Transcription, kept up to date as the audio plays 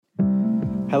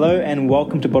Hello and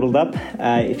welcome to Bottled Up.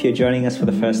 If you're joining us for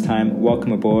the first time,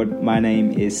 welcome aboard. My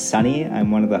name is Sunny. I'm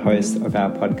one of the hosts of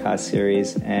our podcast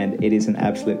series, and it is an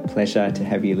absolute pleasure to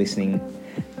have you listening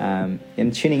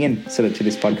and tuning in to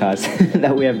this podcast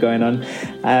that we have going on.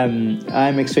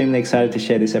 I'm extremely excited to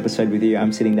share this episode with you.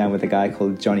 I'm sitting down with a guy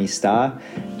called Johnny Starr.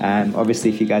 Obviously,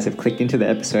 if you guys have clicked into the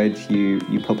episode,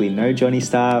 you probably know Johnny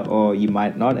Starr, or you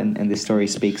might not, and this story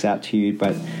speaks out to you.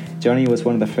 But Johnny was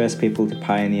one of the first people to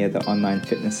pioneer the online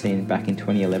fitness scene back in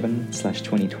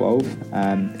 2011/2012,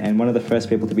 and one of the first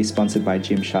people to be sponsored by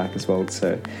Gymshark as well.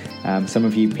 So some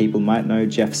of you people might know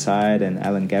Jeff Seid and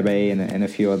Alan Gabay and a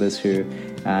few others who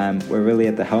were really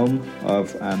at the helm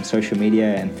of social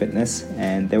media and fitness,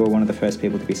 and they were one of the first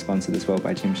people to be sponsored as well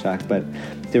by Gymshark. But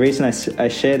the reason I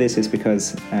share this is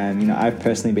because I've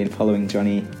personally been following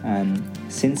Johnny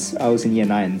since I was in year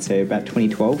 9, so about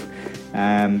 2012.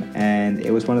 And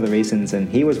it was one of the reasons, and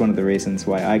he was one of the reasons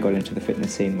why I got into the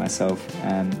fitness scene myself,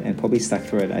 and probably stuck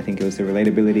through it. I think it was the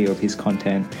relatability of his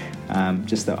content,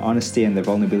 just the honesty and the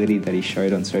vulnerability that he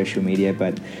showed on social media.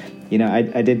 But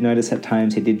I did notice at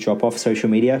times he did drop off social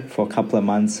media for a couple of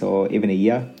months or even a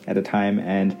year at a time,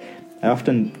 and I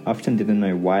often didn't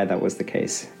know why that was the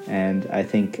case. And I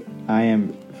think I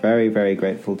am very, very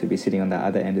grateful to be sitting on the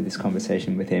other end of this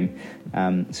conversation with him,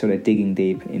 sort of digging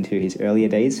deep into his earlier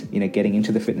days, getting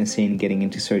into the fitness scene, getting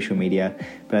into social media.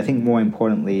 But I think more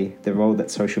importantly, the role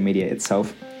that social media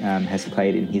itself has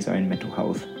played in his own mental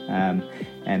health,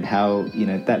 and how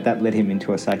that led him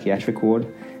into a psychiatric ward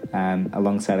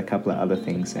alongside a couple of other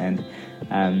things. And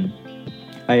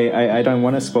I don't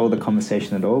want to spoil the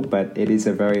conversation at all, but it is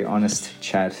a very honest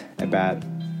chat about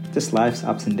just life's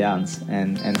ups and downs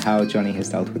and how Johnny has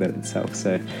dealt with it itself.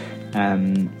 So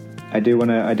I do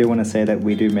want to say that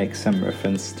we do make some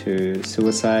reference to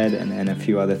suicide and a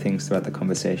few other things throughout the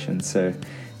conversation. So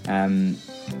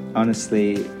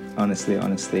honestly,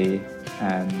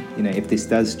 if this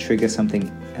does trigger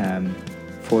something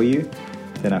for you,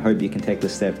 then I hope you can take the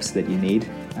steps that you need,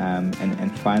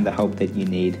 and find the help that you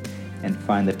need, and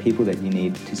find the people that you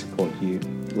need to support you.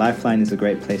 Lifeline is a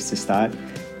great place to start.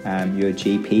 Your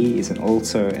GP is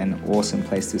also an awesome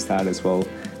place to start as well.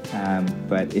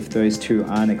 But if those two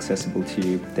aren't accessible to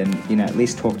you, then at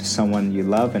least talk to someone you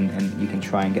love and you can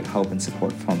try and get help and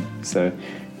support from. So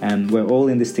we're all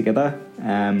in this together.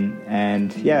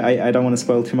 And yeah, I don't want to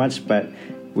spoil too much, but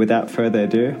without further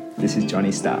ado, this is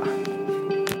Johnny Starr.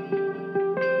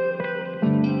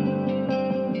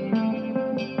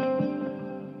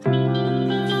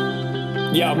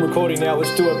 Yeah, I'm recording now.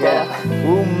 Let's do it, bro. Yeah.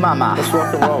 Ooh, mama. Let's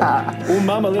rock and roll. Ooh,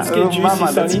 mama, let's get juicy, mama,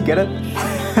 Sonny. let's get it.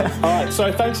 All right, so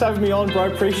thanks for having me on,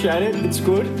 bro. Appreciate it. It's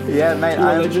good. Yeah, mate. You're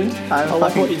a legend. I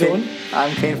love what you're doing.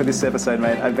 I'm keen for this episode,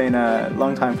 mate. I've been a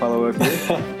long-time follower of you.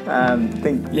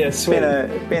 Think it's been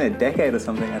a decade or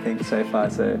something, I think, so far.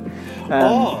 So.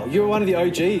 You're one of the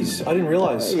OGs. I didn't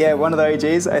realise. Yeah, one of the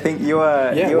OGs. I think you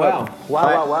were. Yeah.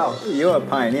 Wow. You were a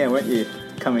pioneer, weren't you?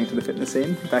 Coming to the fitness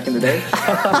scene back in the day.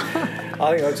 I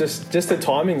think it was just the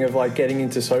timing of getting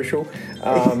into social,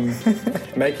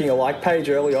 making a like page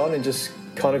early on, and just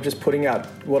kind of just putting out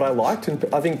what I liked, and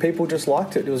I think people just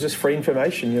liked it. It was just free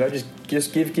information,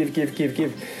 just give. I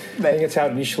think that's how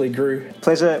it initially grew.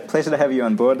 Pleasure to have you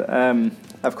on board.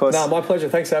 Of course. No, my pleasure.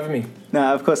 Thanks for having me.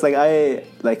 No, of course. For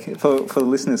the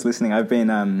listeners listening, I've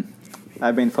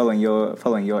been following your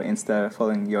Insta,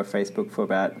 following your Facebook for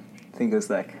about, I think it was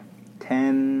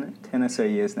 10 or so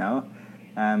years now.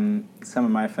 Some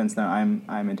of my friends know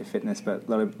I'm into fitness, but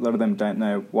a lot of them don't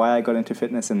know why I got into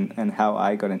fitness and how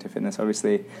I got into fitness.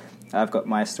 Obviously, I've got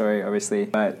my story,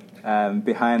 but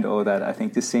behind all that, I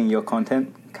think just seeing your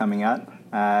content coming out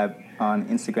on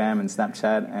Instagram and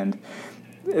Snapchat, and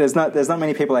there's not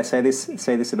many people I say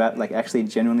this about, actually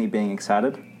genuinely being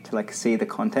excited to see the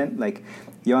content.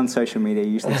 You're on social media,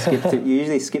 you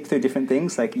usually skip through different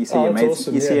things. You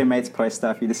see see your mates post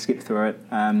stuff, you just skip through it.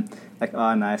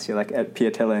 Nice, you're at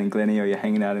Piatella and Glennie, or you're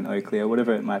hanging out in Oakley, or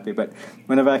whatever it might be. But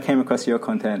whenever I came across your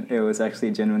content, it was actually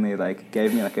genuinely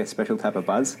gave me a special type of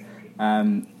buzz.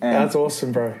 And that's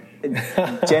awesome, bro.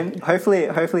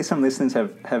 Hopefully some listeners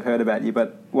have heard about you,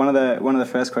 but one of the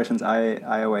first questions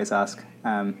I always ask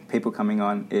people coming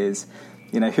on is,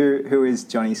 who is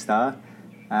Johnny Starr?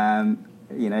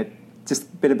 Just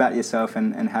a bit about yourself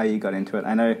and how you got into it.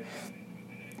 I know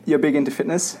you're big into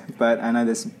fitness, but I know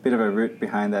there's a bit of a root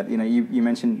behind that. You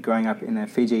mentioned growing up in a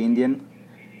Fiji Indian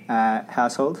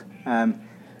household.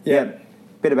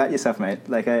 Bit about yourself, mate.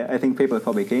 I think people are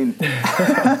probably keen.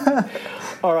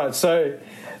 All right, so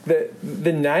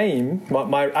the name,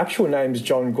 my actual name is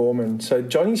John Gorman. So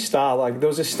Johnny Starr, there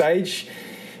was a stage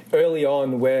early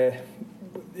on where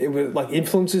it was like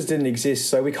influencers didn't exist,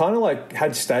 so we kind of like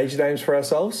had stage names for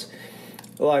ourselves,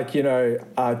 like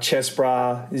Chess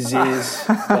Bra, Ziz,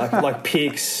 like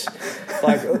Pix,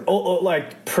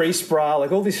 like Priest Bra,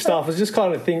 like all this stuff was just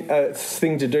kind of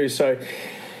thing to do. So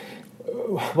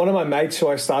one of my mates who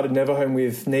I started Neverhome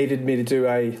with needed me to do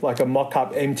a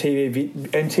mock-up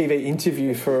MTV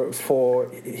interview for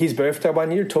his birthday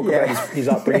one year, talk about his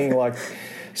upbringing.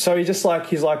 So he's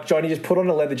like, Johnny, just put on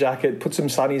a leather jacket, put some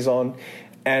sunnies on,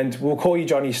 and we'll call you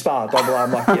Johnny Star. Blah, blah.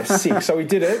 I'm like, yeah, sick. So we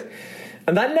did it.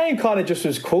 And that name kind of just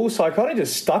was cool, so I kind of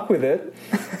just stuck with it.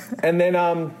 And then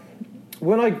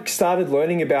when I started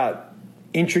learning about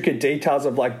intricate details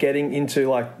of like getting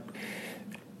into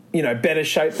better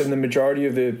shape than the majority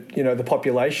of the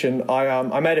population,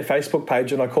 I made a Facebook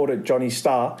page and I called it Johnny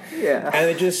Star. Yeah. And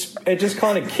it just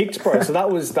kind of kicked, bro. So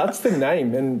that's the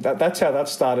name, and that's how that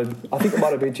started. I think it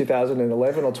might have been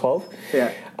 2011 or 12.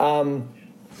 Yeah.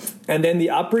 And then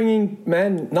the upbringing,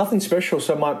 man, nothing special.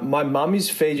 So my mum is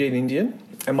Fijian Indian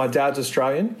and my dad's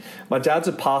Australian. My dad's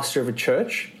a pastor of a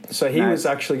church. So he was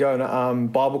actually going to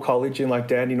Bible college in like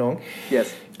Dandenong.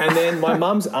 Yes. And then my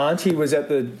mum's auntie was at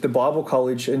the Bible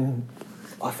college, and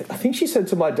I think she said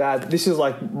to my dad, this is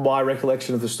like my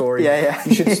recollection of the story. Yeah.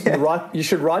 You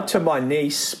should write to my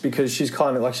niece because she's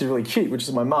kind of like, she's really cute, which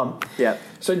is my mum. Yeah.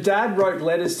 So dad wrote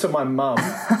letters to my mum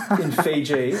in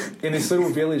Fiji in this little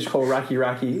village called Raki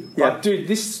Raki. Yeah. Like, dude,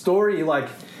 this story, like,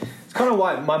 it's kind of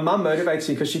why my mum motivates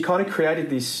me, because she kind of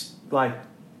created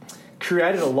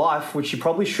a life which she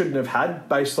probably shouldn't have had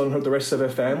based on the rest of her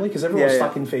family, because everyone's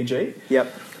stuck in Fiji.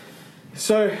 Yep.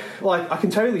 So, like, I can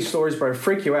tell you these stories, bro,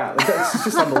 freak you out. It's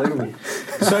just unbelievable.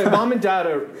 So, mum and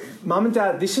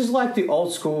dad, this is like the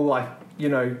old school, like,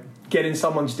 get in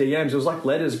someone's DMs. It was like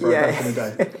letters, bro, back in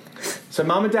the day. So,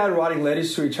 mum and dad writing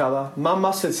letters to each other. Mum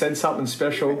must have said something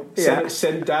special.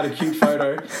 Sent dad a cute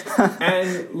photo.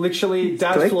 And literally,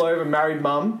 dad flew over, married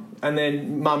mum, and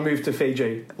then mum moved to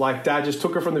Fiji. Like, dad just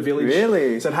took her from the village.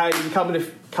 Really? Said, hey, you coming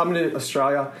to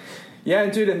Australia? Yeah,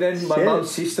 dude. And then my mum's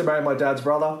sister married my dad's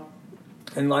brother.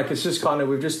 And like, it's just kind of,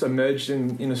 we've just emerged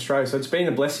in Australia. So it's been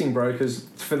a blessing, bro, because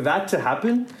for that to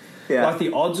happen, like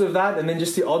the odds of that, and then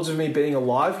just the odds of me being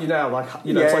alive, it's like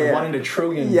 1 in a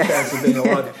trillion chance of being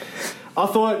alive. I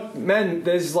thought, man,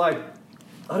 there's like,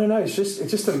 I don't know,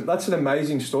 that's an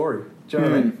amazing story. Do you know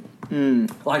what I mean?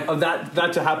 Like, of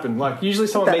that to happen. Like, usually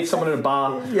someone meets someone at a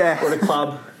bar or at a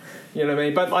club, you know what I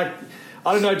mean? But like,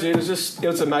 I don't know, dude. It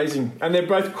was amazing, and they're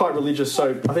both quite religious.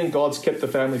 So I think God's kept the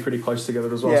family pretty close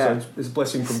together as well. Yeah. So it's a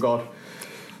blessing from God,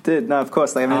 dude. No, of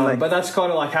course. But that's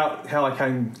kind of like how I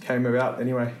came about.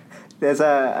 Anyway, there's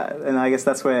and I guess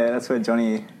that's where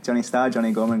Johnny Star,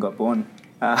 Johnny Gorman got born.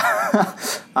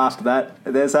 After that,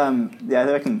 there's I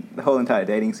reckon the whole entire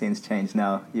dating scene's changed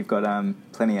now. You've got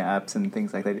plenty of apps and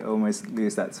things like that. You almost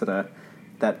lose that sort of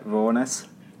that rawness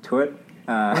to it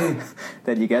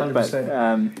that you get, 100%.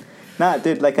 but. Nah,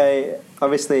 dude, like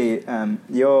obviously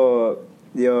you're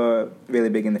really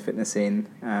big in the fitness scene.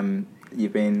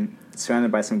 You've been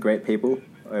surrounded by some great people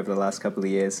over the last couple of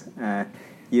years.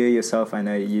 You yourself, I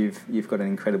know you've got an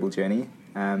incredible journey.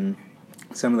 Some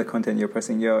of the content you're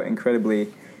posting, you're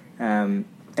incredibly, and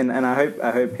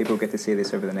I hope people get to see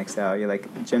this over the next hour. You're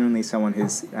like genuinely someone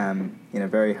who's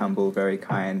very humble, very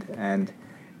kind, and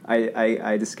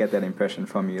I just get that impression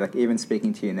from you. Like even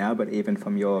speaking to you now, but even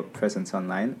from your presence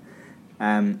online.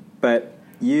 But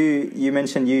you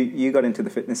mentioned you got into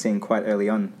the fitness scene quite early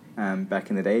on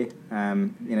back in the day.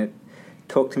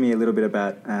 Talk to me a little bit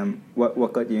about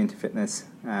what got you into fitness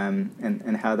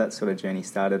and how that sort of journey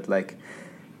started. Like,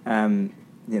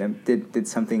 did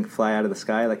something fly out of the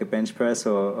sky like a bench press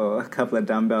or a couple of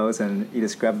dumbbells and you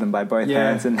just grabbed them by both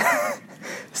hands and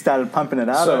started pumping it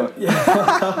out?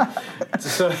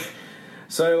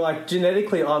 So like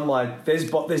genetically, I'm like there's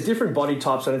different body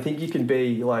types, and I think you can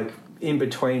be like in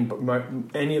between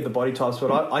any of the body types,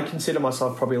 but I consider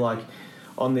myself probably like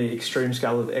on the extreme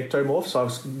scale of ectomorph. So I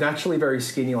was naturally very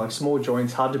skinny, like small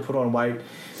joints, hard to put on weight.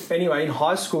 Anyway, in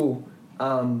high school,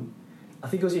 I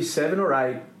think it was year 7 or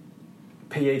 8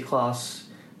 PE class,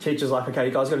 teacher's like, okay,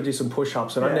 you guys got to do some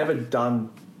push-ups, and I'd never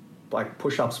done like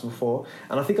push-ups before,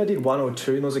 and I think I did 1 or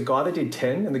 2, and there was a guy that did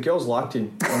 10, and the girls liked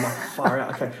him. And I'm like, far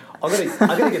out, okay,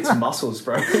 I gotta get some muscles,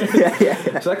 bro. So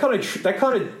that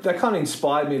kind of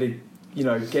inspired me to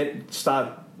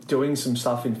start doing some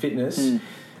stuff in fitness.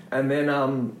 And then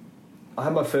I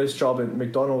had my first job at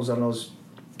McDonald's, and I was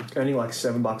earning like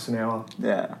 $7 an hour.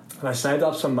 Yeah. And I saved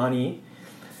up some money,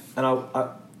 and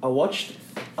I watched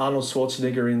Arnold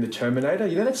Schwarzenegger in The Terminator.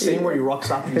 You know that scene where he rocks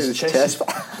up and his chest is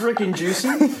freaking juicy?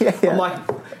 I'm like,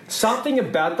 something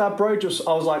about that, bro, I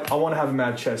was like, I want to have a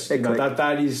mad chest.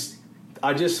 That is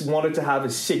I just wanted to have a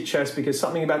sick chest because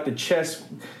something about the chest,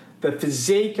 the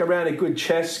physique around a good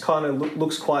chest kind of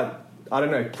looks quite, I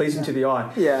don't know, pleasing to the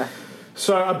eye. Yeah.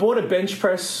 So I bought a bench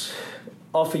press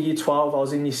off of year 12. I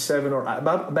was in year 7 or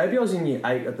 8. Maybe I was in year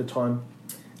 8 at the time.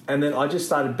 And then I just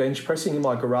started bench pressing in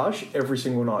my garage every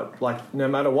single night. Like, no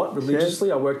matter what,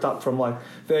 religiously, I worked up from like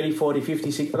 30, 40,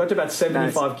 50, 60. I got to about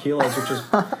 75 kilos, which is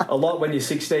a lot when you're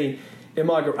 16. And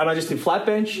I just did flat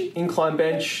bench, incline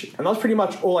bench, and that was pretty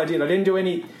much all I did. I didn't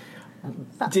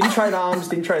train arms,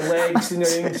 didn't train legs, didn't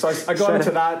do anything. So I got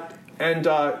into that, and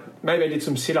maybe I did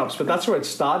some sit-ups, but that's where it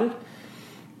started.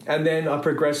 And then I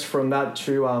progressed from that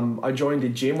to I joined the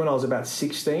gym when I was about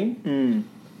 16.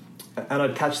 And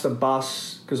I'd catch the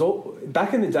bus because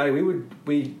back in the day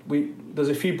there's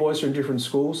a few boys from different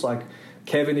schools like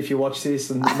Kevin, if you watch this,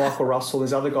 and Michael Russell,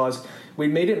 there's other guys.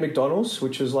 We'd meet at McDonald's,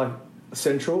 which was like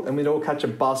central, and we'd all catch a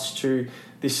bus to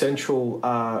this central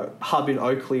hub in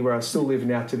Oakley where I still live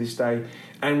now to this day,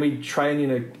 and we'd train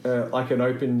in an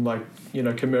open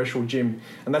commercial gym,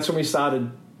 and that's when we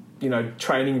started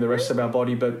training the rest of our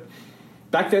body. But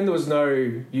back then there was no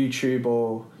YouTube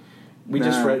or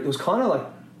just read. It was kind of like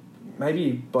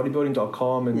maybe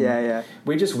bodybuilding.com and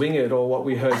we just wing it or what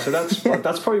we heard. So that's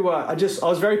that's probably why I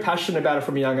was very passionate about it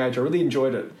from a young age. I really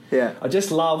enjoyed it. Yeah. I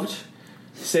just loved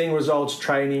seeing results,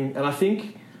 training, and I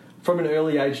think from an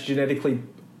early age genetically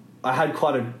I had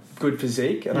quite a good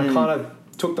physique, and I kind of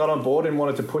took that on board and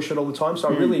wanted to push it all the time. So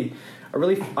I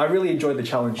really enjoyed the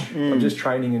challenge of just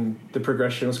training and the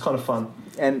progression. It was kind of fun.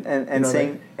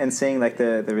 And seeing like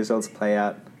the results play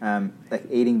out, like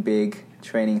eating big,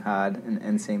 training hard,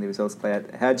 and seeing the results play out.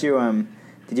 How'd you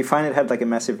did you find it had like a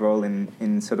massive role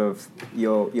in sort of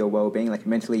your well-being? Like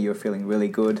mentally you were feeling really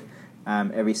good,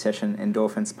 every session,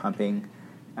 endorphins pumping,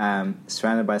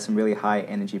 surrounded by some really high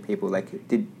energy people. Like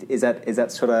is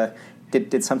that sort of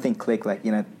did something click, like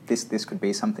this could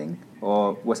be something,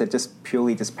 or was it just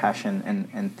purely just passion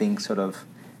and things sort of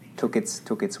took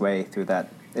its way through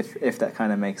that, if that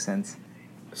kind of makes sense?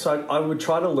 So I would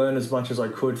try to learn as much as I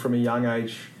could from a young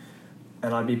age,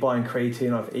 and I'd be buying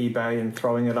creatine off eBay and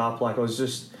throwing it up. Like I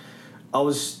just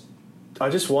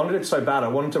wanted it so bad. I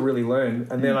wanted to really learn.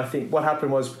 And then I think what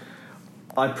happened was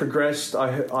I progressed.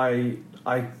 I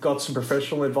got some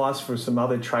professional advice from some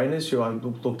other trainers who I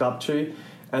looked up to,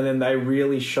 and then they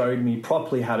really showed me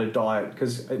properly how to diet.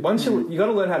 Because once you got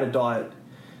to learn how to diet.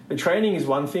 The training is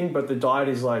one thing, but the diet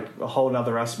is like a whole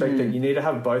other aspect that you need to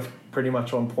have both pretty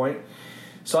much on point.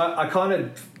 So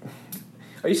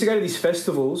I used to go to these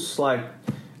festivals, like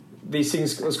these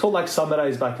things. It was called like Summer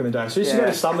Days back in the day. So I used to go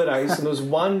to Summer Days, and there was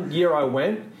one year I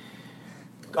went.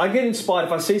 I get inspired.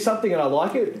 If I see something and I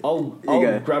like it, I'll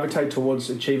gravitate towards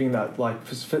achieving that. Like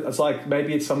it's like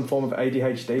maybe it's some form of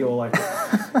ADHD or like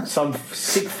some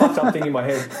sick fucked up thing in my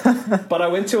head. But I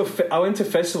went to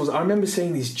festivals. I remember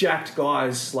seeing these jacked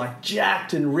guys, like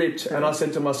jacked and ripped, and I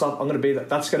said to myself, "I'm going to be that.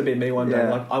 That's going to be me one day.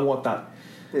 Like I want that.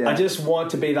 I just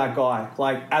want to be that guy.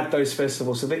 Like at those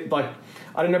festivals. So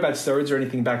I don't know about steroids or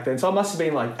anything back then. So I must have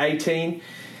been like 18.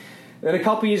 Then a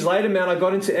couple of years later, man, I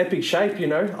got into epic shape.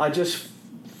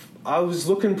 I was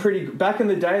looking pretty. Back in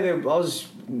the day,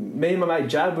 me and my mate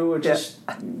Jab, we were just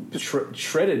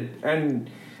shredded. And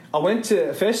I went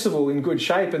to a festival in good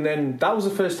shape, and then that was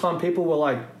the first time people were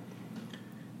like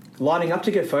lining up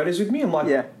to get photos with me. I'm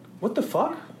like, what the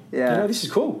fuck? Yeah, this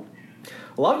is cool.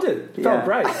 I loved it. It felt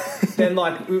great. Then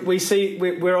like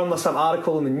we're on some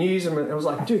article in the news, and I was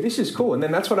like, dude, this is cool. And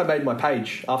then that's when I made my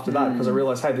page after that, because I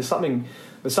realized, hey, there's something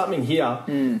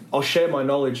here. I'll share my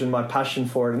knowledge and my passion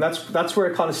for it, and that's where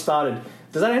it kind of started.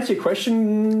 Does that answer your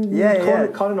question? Yeah.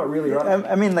 Kind of not really, right?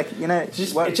 I mean, like it's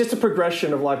just a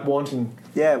progression of like wanting.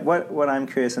 Yeah. What I'm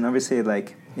curious, and obviously,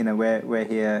 like we're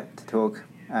here to talk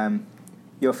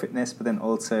your fitness, but then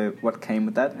also what came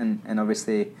with that, and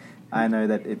obviously, I know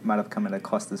that it might have come at a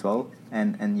cost as well,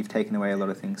 and you've taken away a lot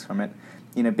of things from it.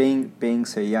 Being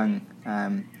so young,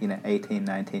 18,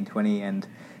 19, 20, and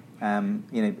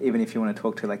even if you want to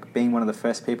talk to like being one of the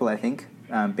first people, I think,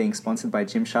 being sponsored by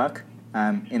Gymshark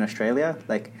in Australia,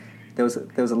 like there was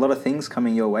a lot of things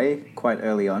coming your way quite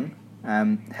early on.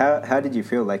 How did you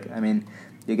feel? Like, I mean,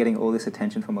 you're getting all this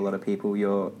attention from a lot of people.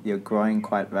 You're growing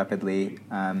quite rapidly.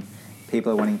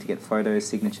 People are wanting to get photos,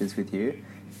 signatures with you.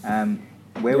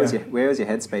 Where was your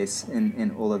headspace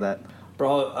in all of that?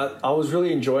 Bro, I was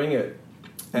really enjoying it,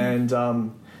 and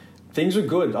things were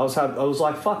good. I was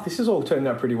like, fuck, this is all turned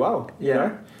out pretty well. You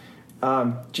know,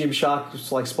 Gymshark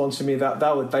was like sponsored me.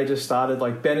 They just started,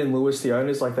 like Ben and Lewis, the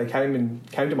owners, like they came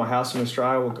to my house in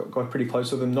Australia. Got pretty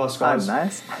close with them. Nice guys.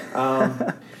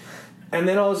 Oh, nice. And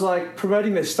then I was like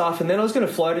promoting this stuff, and then I was going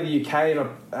to fly to the UK,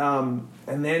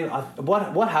 and then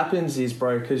what happens is,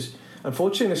 bro, because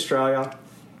unfortunately in Australia,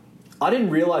 I didn't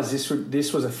realize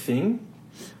this was a thing,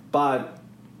 but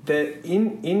that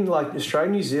in like Australia,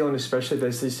 New Zealand especially,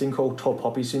 there's this thing called tall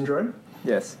poppy syndrome.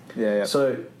 Yes. Yeah.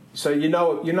 So you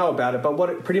know about it,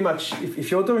 but pretty much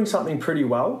if you're doing something pretty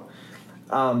well,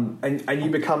 and you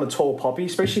become a tall poppy,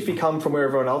 especially if you come from where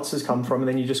everyone else has come from, and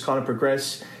then you just kind of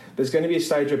progress, there's going to be a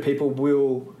stage where people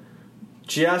will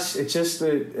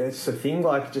it's a thing,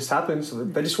 like it just happens.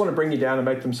 They just want to bring you down and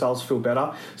make themselves feel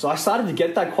better. So I started to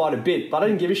get that quite a bit, but I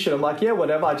didn't give a shit. I'm like, yeah,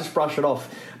 whatever, I just brush it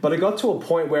off. But it got to a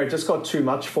point where it just got too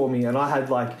much for me, and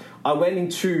I went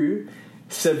into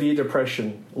severe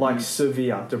depression,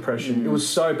 severe depression. It was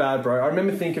so bad, bro. I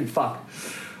remember thinking, fuck,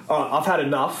 all right, I've had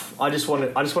enough. I just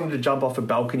wanted to jump off a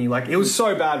balcony. Like, it was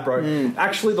so bad, bro.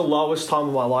 Actually, the lowest time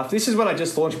of my life. This is when I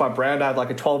just launched my brand. I had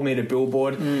like a 12-meter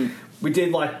billboard. We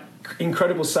did like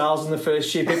incredible sales in the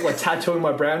first year. People are tattooing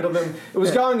my brand on them. It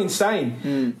was going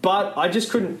insane. But I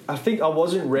just couldn't. I think I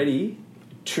wasn't ready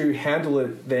to handle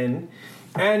it then.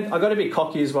 And I got a bit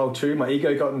cocky as well too. My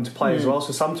ego got into play as well.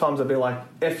 So sometimes I'd be like,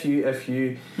 F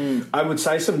you. I would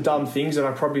say some dumb things that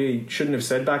I probably shouldn't have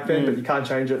said back then, but you can't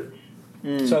change it.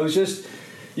 So it was just,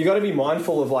 you got to be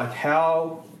mindful of like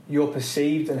how you're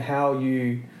perceived and how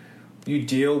you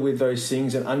deal with those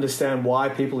things, and understand why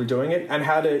people are doing it, and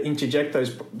how to interject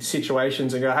those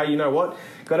situations and go, hey, you know what?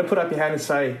 Got to put up your hand and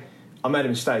say, I made a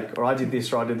mistake, or I did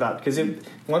this, or I did that. Because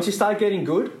once you start getting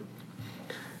good,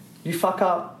 you fuck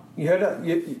up. You heard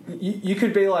it. You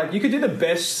could be like, you could do the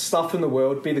best stuff in the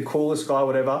world, be the coolest guy,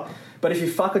 whatever. But if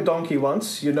you fuck a donkey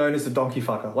once, you're known as the donkey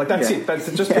fucker. Like, that's it.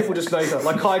 That's just people just know that.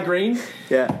 Like Kai Green.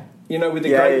 Yeah. You know, with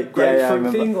the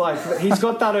grapefruit thing, like he's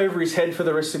got that over his head for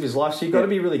the rest of his life. So you got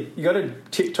to you got to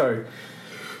tiptoe.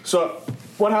 So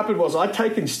what happened was I'd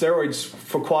taken steroids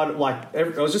for quite I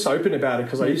was just open about it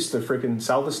because I used to freaking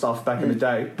sell the stuff back in the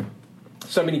day.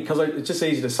 Because it's just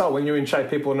easy to sell when you're in shape.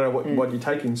 People know what you're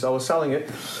taking. So I was selling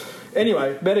it.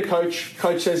 Anyway, met a coach.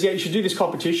 Coach says, yeah, you should do this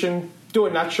competition. Do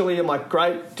it naturally. I'm like,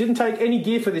 great. Didn't take any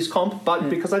gear for this comp, but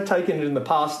because I'd taken it in the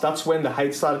past, that's when the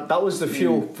hate started. That was the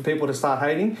fuel for people to start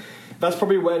hating. That's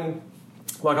probably when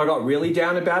I got really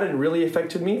down about it and really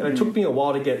affected me. And it took me a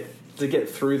while to get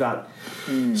through that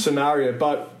scenario.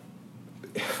 But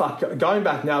fuck, going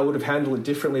back now, I would have handled it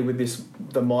differently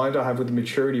with the mind I have with the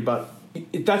maturity. But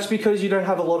that's because you don't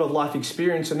have a lot of life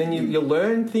experience, and then you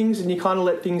learn things and you kind of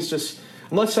let things just...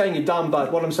 I'm not saying you're dumb,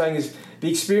 but what I'm saying is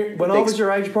the experience... When I was your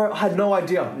age, bro, I had no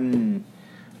idea.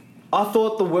 I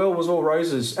thought the world was all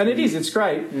roses. And it is, it's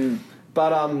great.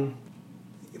 But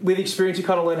with experience, you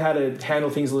kind of learn how to handle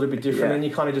things a little bit different, and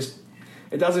you kind of just...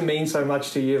 It doesn't mean so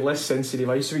much to you. Less sensitive.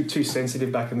 I used to be too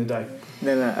sensitive back in the day.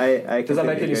 No, I does that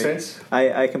make any sense?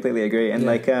 I completely agree.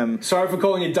 And sorry for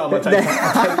calling you dumb. I take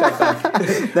that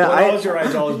back. When I was your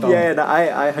age, I was dumb. Yeah, no,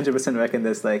 I 100% reckon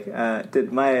this. Like, my do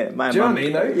you know what I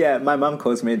mean though? Yeah, my mum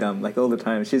calls me dumb like all the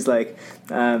time. She's like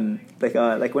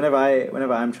whenever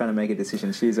I'm trying to make a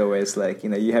decision, she's always like,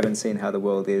 you haven't seen how the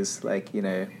world is. Like,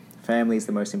 family is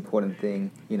the most important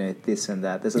thing, this and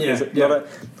that. There's a lot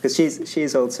of, because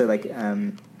she's also like,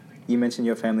 you mentioned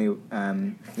your family,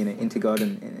 into God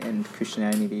and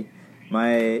Christianity.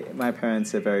 My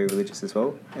parents are very religious as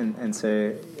well, and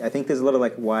so I think there's a lot of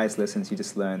like wise lessons you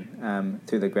just learn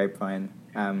through the grapevine,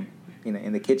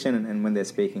 in the kitchen and when they're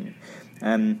speaking.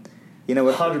 You know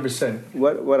what? 100%.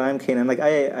 What I'm keen on, like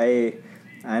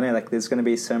I know, like, there's going to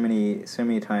be so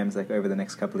many times, like, over the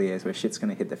next couple of years where shit's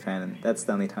going to hit the fan, and that's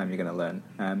the only time you're going to learn.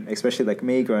 Especially, like,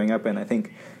 me growing up, and I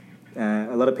think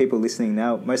a lot of people listening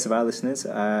now, most of our listeners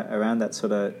are around that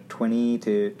sort of 20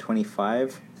 to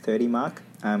 25, 30 mark.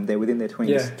 They're within their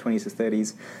 20s to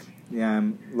 30s.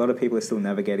 A lot of people are still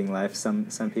navigating life.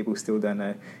 Some people still don't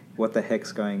know what the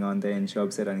heck's going on. They're in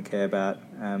jobs they don't care about.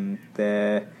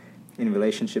 They're in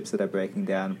relationships that are breaking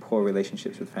down, poor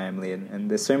relationships with family, and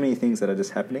there's so many things that are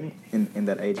just happening in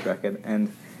that age bracket.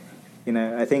 And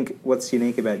I think what's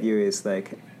unique about you is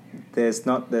like there's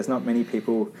not many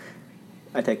people.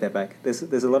 I take that back.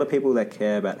 There's a lot of people that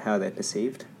care about how they're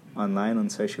perceived online on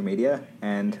social media,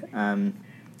 and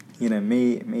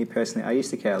me personally, I used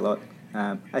to care a lot.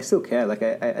 I still care. Like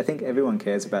I think everyone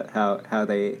cares about how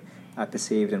they are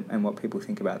perceived and what people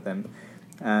think about them.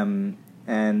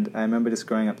 And I remember just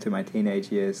growing up through my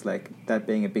teenage years, like that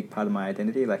being a big part of my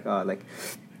identity. Like,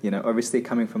 obviously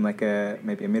coming from like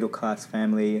maybe a middle class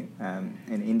family, an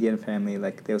Indian family,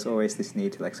 like there was always this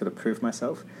need to like sort of prove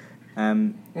myself.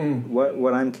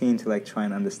 What I'm keen to like try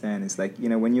and understand is like,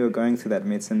 when you were going through that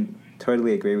midst, and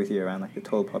totally agree with you around like the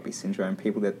tall poppy syndrome,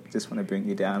 people that just want to bring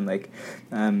you down, like,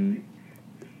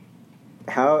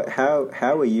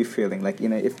 how were you feeling? Like,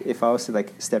 if I was to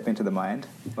like step into the mind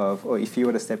of, or if you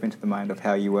were to step into the mind of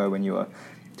how you were when you were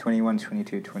 21,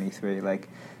 22, 23, like,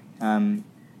 on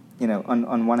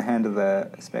one hand of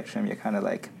the spectrum, you're kind of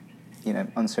like,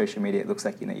 on social media, it looks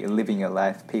like, you're living your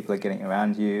life, people are getting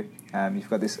around you, you've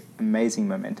got this amazing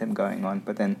momentum going on,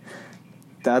 but then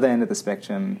the other end of the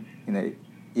spectrum,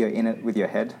 you're in it with your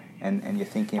head, and you're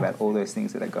thinking about all those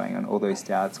things that are going on, all those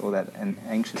doubts, all that and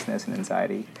anxiousness and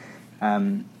anxiety.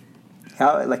 If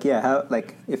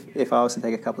I was to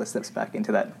take a couple of steps back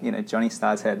into that, Johnny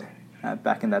Starr's head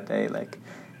back in that day, like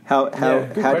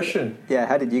good question.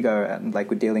 How did you go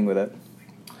with dealing with it?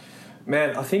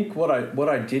 Man, I think what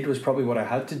I did was probably what I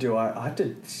had to do. I had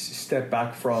to step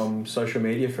back from social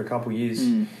media for a couple of years,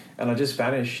 and I just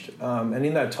vanished. And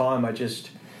in that time, I just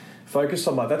focused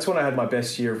on that's when I had my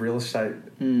best year of real estate,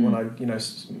 when I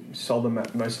sold the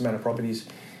most amount of properties.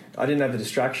 I didn't have the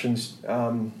distractions,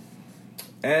 and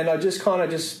I just kind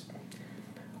of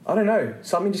I don't know,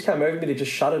 something just came over me to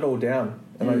just shut it all down,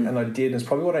 and I did. And it's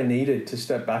probably what I needed to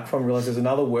step back from, realize there's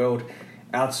another world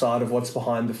outside of what's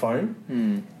behind the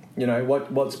phone.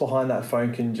 What's behind that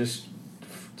phone can just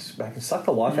suck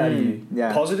the life out of you,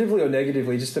 positively or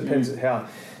negatively. It just depends how.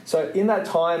 So in that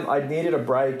time, I needed a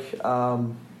break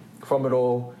from it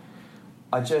all.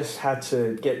 I just had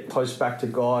to get close back to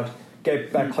God,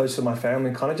 get back close to my family,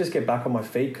 and kind of just get back on my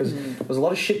feet, because there was a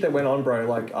lot of shit that went on, bro.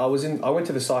 Like I went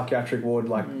to the psychiatric ward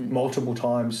multiple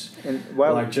times. And why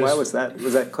was that?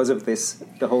 Was that because of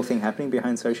the whole thing happening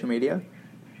behind social media?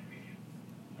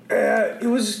 It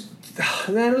was.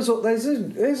 Man, it's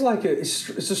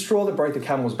a straw that broke the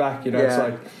camel's back. It's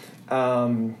like,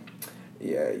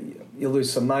 you lose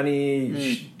some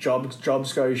money.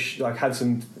 Jobs go. Had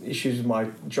some issues with my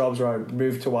jobs where I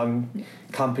moved to one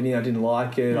company. I didn't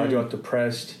like it. I got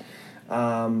depressed.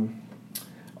 I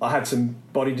had some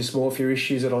body dysmorphia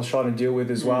issues that I was trying to deal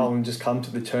with as well, and just come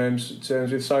to the terms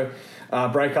with. So,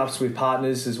 breakups with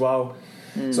partners as well.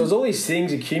 So there's all these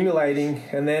things accumulating,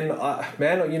 and then,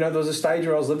 there was a stage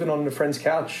where I was living on a friend's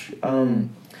couch because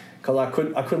I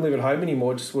couldn't live at home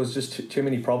anymore. It was just too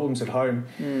many problems at home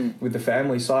with the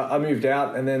family. So I moved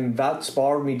out, and then that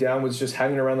spiraled me downwards, just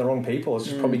hanging around the wrong people. I was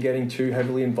just probably getting too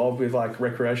heavily involved with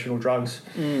recreational drugs.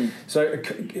 So,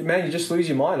 man, you just lose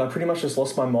your mind. I pretty much just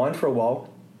lost my mind for a while,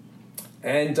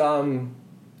 and I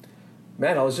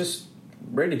was just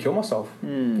ready to kill myself.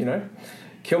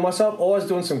 Kill myself, or I was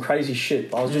doing some crazy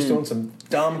shit. I was just doing some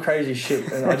dumb, crazy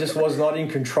shit, and I just was not in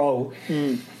control.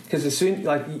 Because as soon,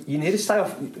 you need to stay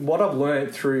off. What I've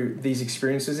learned through these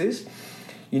experiences is,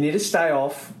 you need to stay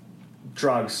off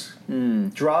drugs.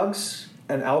 Drugs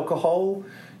and alcohol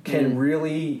can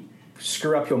really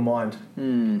screw up your mind.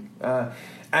 I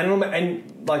was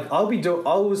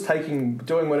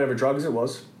doing whatever drugs it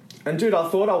was, and dude, I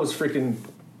thought I was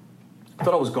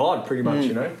God, pretty much,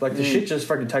 the shit just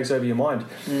fucking takes over your mind.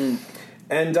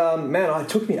 And, it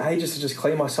took me ages to just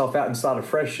clean myself out and start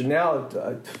afresh. And now,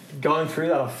 going through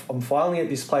that, I'm finally at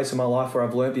this place in my life where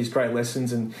I've learned these great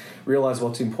lessons and realised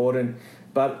what's important.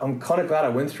 But I'm kind of glad I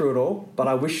went through it all. But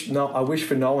I wish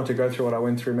for no one to go through what I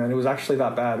went through, man. It was actually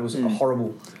that bad. It was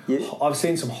horrible. Yeah. I've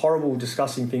seen some horrible,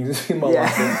 disgusting things in my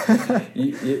life.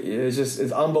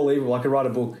 It's unbelievable. I could write a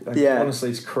book.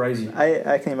 Honestly, it's crazy.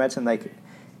 I can imagine,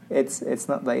 It's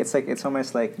not it's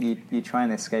almost like you try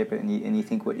and escape it, and you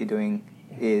think what you're doing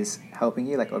is helping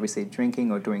you, obviously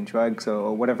drinking or doing drugs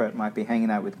or whatever it might be,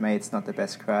 hanging out with mates, not the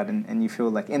best crowd, and you feel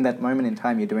like in that moment in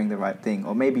time you're doing the right thing,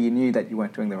 or maybe you knew that you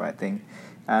weren't doing the right thing.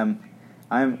 I'm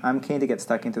keen to get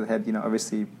stuck into the head.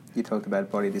 Obviously you talked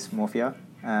about body dysmorphia.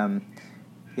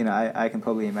 I can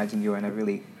probably imagine you're in a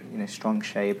really strong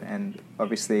shape, and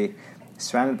obviously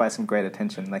surrounded by some great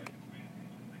attention.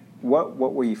 What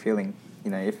were you feeling?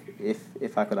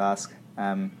 If I could ask,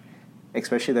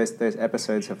 especially those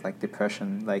episodes of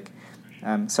depression,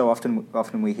 so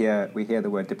often we hear the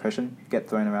word depression get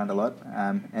thrown around a lot,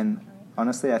 and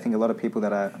honestly, I think a lot of people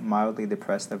that are mildly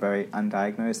depressed are very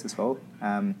undiagnosed as well.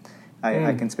 I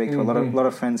can speak to a lot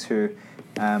of friends who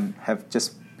have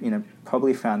just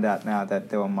probably found out now that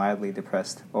they were mildly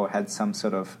depressed or had some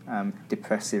sort of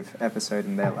depressive episode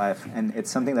in their life, and it's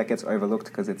something that gets overlooked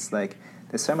because it's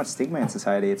there's so much stigma in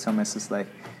society. It's almost just oh,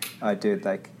 dude,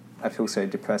 I feel so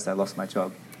depressed, I lost my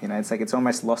job. It's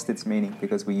almost lost its meaning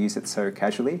because we use it so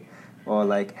casually. Or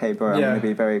hey, bro, I'm going to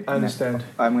be very... I understand.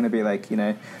 I'm going to be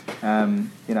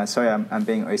sorry, I'm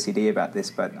being OCD about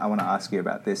this, but I want to ask you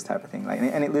about this type of thing.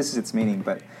 And it loses its meaning,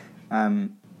 but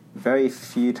very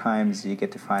few times you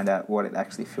get to find out what it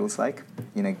actually feels like,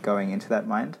 going into that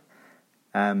mind.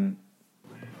 Obviously,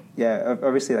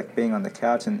 being on the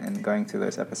couch and going through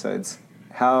those episodes,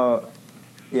 how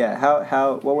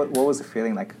Yeah. What was the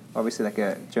feeling like? Obviously, like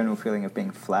a general feeling of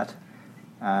being flat.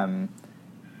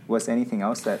 Was there anything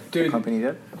else that accompanied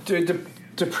it? Dude,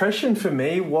 depression for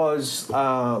me was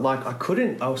like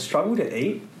I struggled to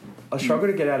eat. I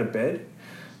struggled to get out of bed.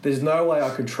 There's no way I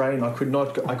could train. I could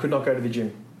not go to the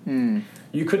gym.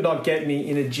 You could not get me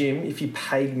in a gym if you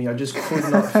paid me. I just could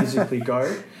not physically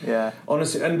go. Yeah.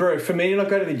 Honestly, and bro, for me to not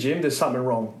go to the gym, there's something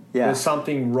wrong. Yeah. There's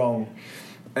something wrong.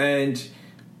 And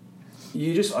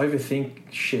you just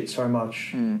overthink shit so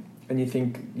much. And you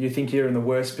think you're in the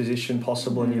worst position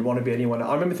possible and you want to be anyone.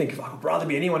 I remember thinking, I'd rather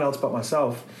be anyone else but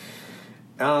myself.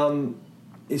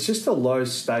 It's just a low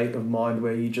state of mind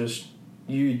where you just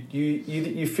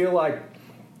you feel like,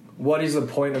 what is the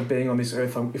point of being on this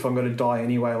earth if I'm going to die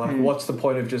anyway? Like, what's the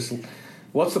point?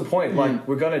 Like,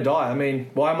 we're going to die. I mean,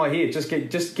 why am I here? Just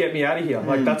get me out of here.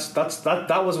 Like,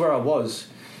 that was where I was.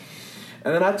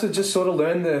 And then I had to just sort of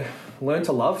learn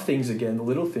to love things again, the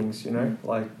little things, you know.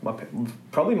 Like, if it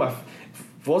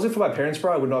wasn't for my parents,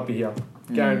 bro, I would not be here.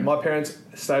 Garen, my parents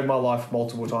saved my life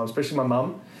multiple times, especially my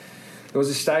mum. There was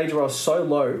a stage where I was so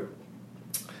low,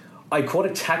 I caught a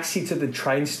taxi to the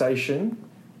train station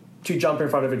to jump in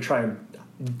front of a train.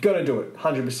 Gonna do it,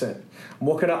 100%. I'm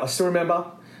walking up, I still remember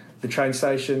the train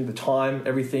station, the time,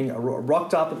 everything. I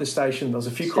rocked up at the station. There was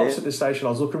a few cops at the station.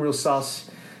 I was looking real sus.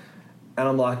 And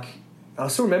I'm like, I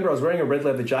still remember I was wearing a red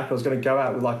leather jacket. I was going to go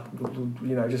out with, like,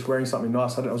 you know, just wearing something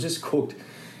nice. I was just cooked.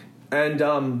 And,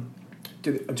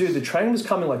 dude, the train was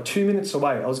coming like 2 minutes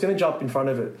away. I was going to jump in front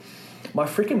of it. My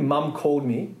freaking mum called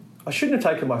me. I shouldn't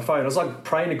have taken my phone. I was like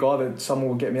praying to God that someone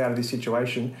would get me out of this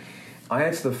situation. I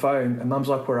answered the phone and Mum's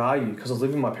like, "Where are you?" Because I was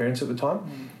living with my parents at the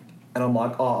time. And I'm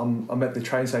like, "Oh, I'm at the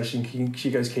train station." She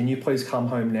goes, "Can you please come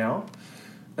home now?"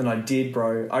 And I did,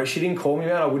 bro. She didn't call me,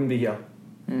 man. I wouldn't be here.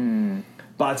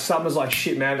 But something was like,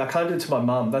 shit, man, I can't do it to my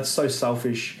mum. That's so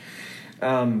selfish.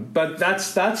 But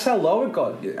that's how low it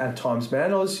got at times,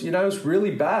 man. It was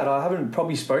really bad. I haven't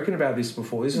probably spoken about this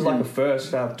before. This is like a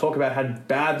first. Talk about how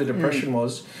bad the depression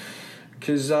was,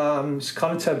 because it's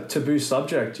kind of taboo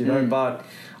subject, you know. But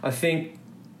I think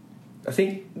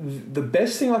the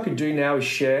best thing I could do now is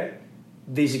share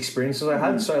these experiences I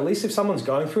had. So at least if someone's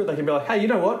going through it, they can be like, "Hey, you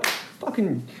know what?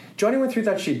 Fucking Johnny went through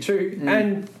that shit too,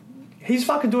 and he's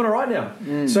fucking doing it right now."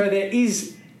 So there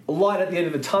is light at the end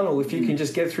of the tunnel if you can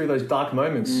just get through those dark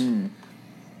moments.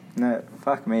 No,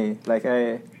 fuck me. Like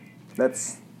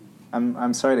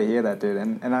I'm sorry to hear that, dude.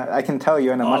 And I can tell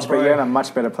you're in a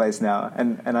much better place now,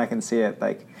 and I can see it.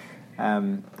 Like,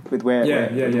 with where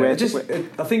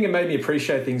I think it made me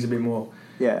appreciate things a bit more.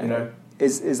 Yeah, you know.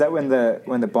 Is that when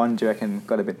the bond, do you reckon,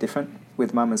 got a bit different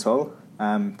with mum as well?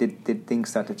 Did things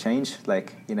start to change?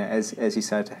 Like, you know, as you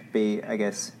started to be, I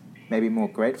guess, maybe more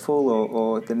grateful,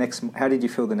 or the next? How did you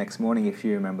feel the next morning, if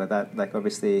you remember that? Like,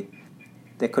 obviously,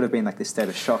 there could have been like this state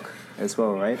of shock as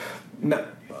well, right? No,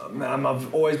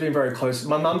 I've always been very close.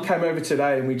 My mum came over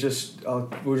today, and we were just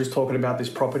talking about this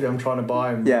property I'm trying to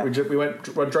buy, and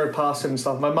we drove past it and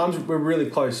stuff. We're really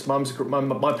close.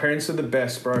 My parents are the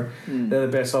best, bro. They're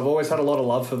the best. I've always had a lot of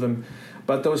love for them.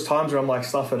 But there was times where I'm like,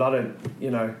 stuff it,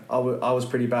 I was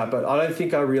pretty bad. But I don't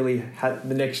think I really had,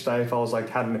 the next day, if I was like,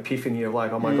 had an epiphany of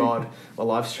like, oh my God, my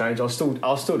life's changed. I was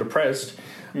still depressed.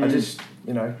 I just,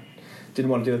 didn't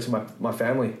want to do it to my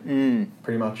family,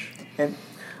 pretty much. And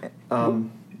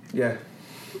yeah.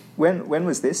 When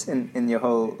was this in your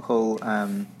whole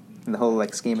in the whole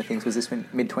like scheme of things? Was this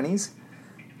mid-20s?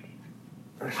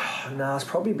 No, it's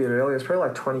probably a bit earlier. It's probably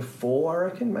like 24, I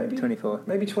reckon, maybe. 24.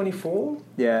 Maybe 24.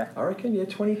 Yeah. I reckon,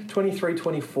 23,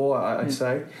 24, I'd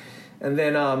say. And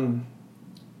then,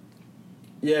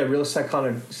 real estate kind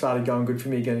of started going good for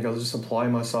me again because I was just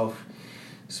applying myself.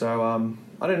 So,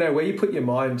 I don't know, where you put your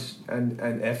mind and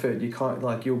effort, you can't,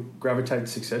 like, you'll gravitate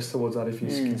success towards that if you're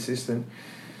consistent.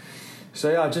 So,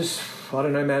 yeah, I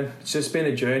don't know, man. It's just been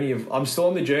a journey I'm still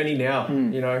on the journey now,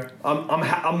 you know.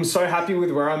 I'm so happy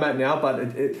with where I'm at now,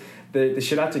 but the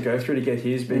shit I had to go through to get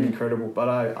here has been incredible. But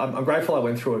I'm grateful I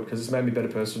went through it because it's made me a better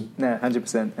person. No,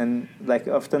 100%. And, like,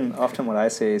 often what I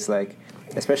see is, like,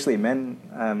 especially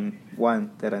men,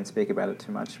 one, they don't speak about it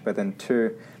too much, but then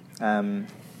two,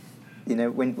 you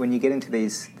know, when you get into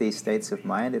these states of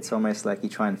mind, it's almost like you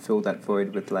try and fill that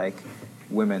void with, like,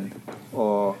 women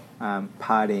or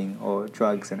partying or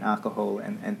drugs and alcohol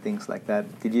and things like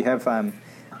that. Did you have,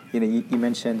 you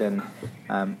mentioned, and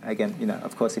again, you know,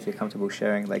 of course, if you're comfortable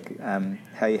sharing, like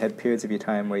how you had periods of your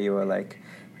time where you were like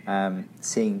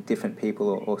seeing different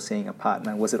people or seeing a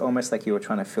partner. Was it almost like you were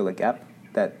trying to fill a gap,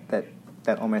 that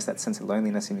almost that sense of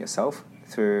loneliness in yourself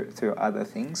through other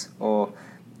things, or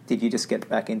did you just get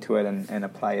back into it and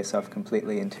apply yourself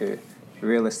completely into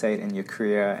real estate and your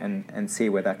career and see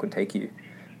where that could take you?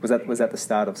 Was that the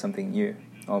start of something new,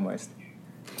 almost?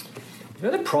 You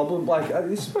know the problem, like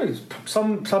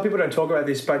some people don't talk about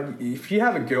this, but if you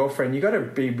have a girlfriend, you got to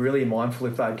be really mindful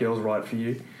if that girl's right for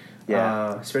you.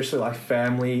 Yeah. Especially like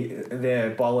family, their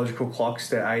biological clocks,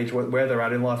 their age, where they're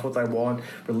at in life, what they want,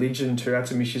 religion too. I had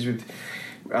some issues with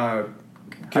girls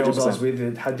 100%. I was with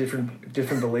that had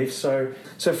different beliefs. So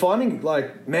finding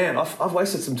like, man, I've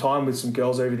wasted some time with some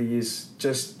girls over the years.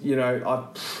 Just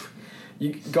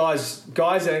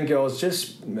guys and girls,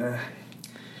 just.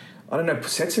 I don't know,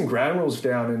 set some ground rules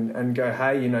down and go,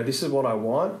 hey, this is what I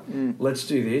want. Let's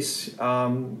do this.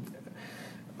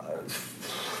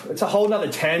 It's a whole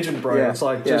nother tangent, bro. Yeah. It's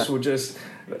like, because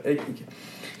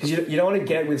you don't want to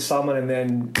get with someone and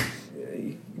then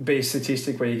be a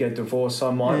statistic where you get divorced. So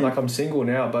I'm single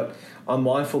now, but I'm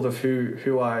mindful of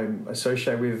who I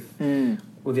associate with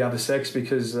the other sex,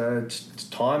 because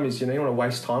time is, you don't want to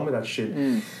waste time with that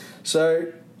shit.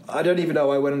 So I don't even know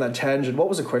why I went on that tangent. What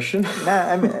was the question? No,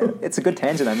 I mean, it's a good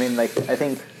tangent. I mean, like, I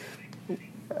think,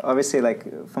 obviously, like,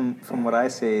 from what I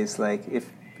see is, like, if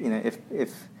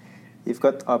you've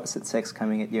got opposite sex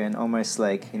coming at you and almost,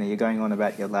 like, you're going on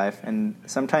about your life, and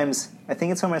sometimes I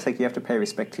think it's almost like you have to pay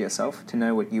respect to yourself to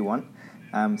know what you want.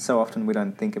 So often we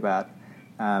don't think about,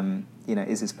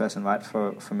 is this person right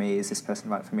for me? Is this person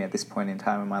right for me at this point in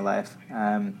time in my life?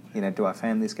 Do our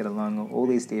families get along? All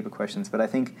these deeper questions. But I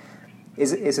think,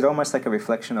 Is it almost like a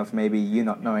reflection of maybe you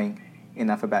not knowing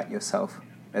enough about yourself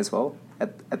as well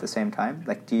at the same time?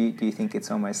 Like, do you think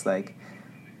it's almost like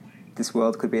this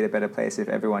world could be a better place if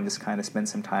everyone just kind of spent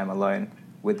some time alone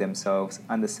with themselves,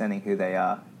 understanding who they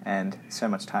are, and so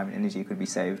much time and energy could be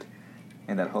saved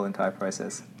in that whole entire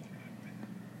process?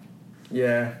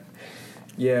 Yeah.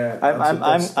 Yeah,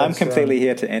 I'm completely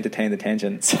here to entertain the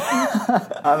tangents.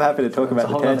 I'm happy to talk about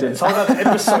the tangents. It's a whole other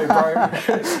episode, bro.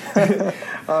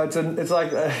 It's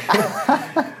like,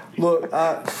 look,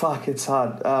 fuck, it's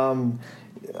hard.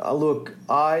 Look,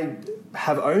 I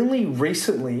have only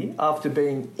recently, after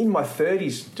being in my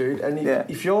 30s, dude, and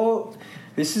if you're...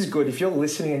 This is good. If you're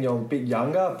listening and you're a bit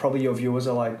younger, probably your viewers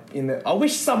are like in the... I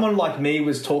wish someone like me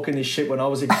was talking this shit when I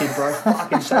was a kid, bro.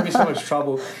 Fucking saved me so much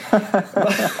trouble.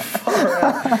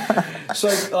 So,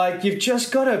 like, you've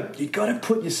just got to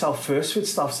put yourself first with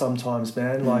stuff sometimes,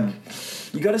 man. Like,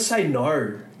 you got to say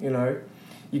no,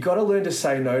 You got to learn to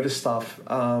say no to stuff.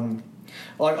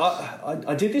 Like,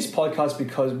 I did this podcast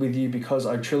because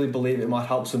I truly believe it might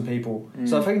help some people.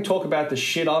 So if I can talk about the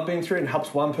shit I've been through and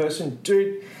helps one person,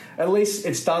 dude... At least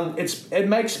it's done. It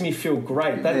makes me feel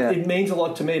great. It means a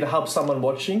lot to me to help someone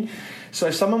watching. So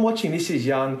if someone watching this is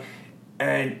young,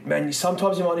 and man,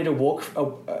 sometimes you might need to walk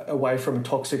away from a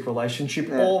toxic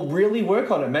relationship or really work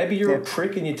on it. Maybe you're a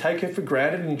prick and you take it for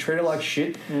granted and you treat it like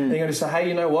shit. And you're going to say, hey,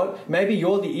 you know what? Maybe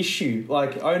you're the issue.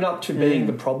 Like, own up to being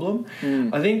the problem.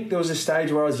 I think there was a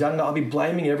stage where I was younger. I'd be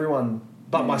blaming everyone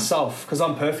but myself because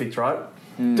I'm perfect, right?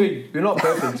 Dude, you're not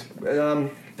perfect.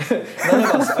 None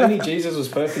of us. Only Jesus was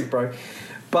perfect, bro.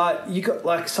 But you got,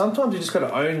 like, sometimes you just got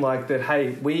to own, like, that.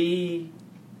 Hey,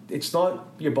 it's not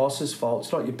your boss's fault.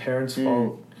 It's not your parents'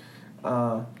 fault.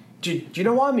 Do you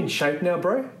know why I'm in shape now,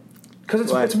 bro?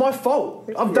 Because it's my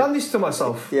fault. I've done this to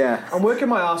myself. Yeah, I'm working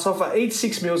my ass off. I eat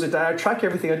 6 meals a day. I track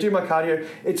everything. I do my cardio.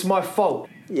 It's my fault.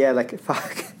 Yeah, like,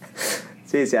 fuck.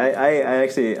 Seriously, I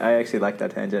actually like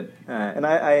that tangent, and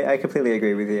I completely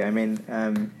agree with you. I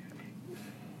mean.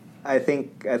 I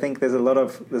think there's a lot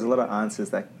of answers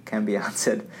that can be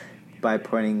answered by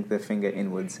pointing the finger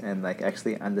inwards and, like,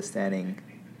 actually understanding,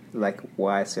 like,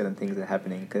 why certain things are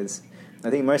happening. Because I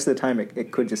think most of the time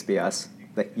it could just be us,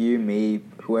 like you, me,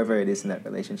 whoever it is in that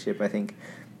relationship. I think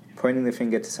pointing the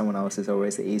finger to someone else is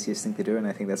always the easiest thing to do, and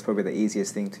I think that's probably the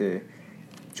easiest thing to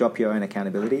drop your own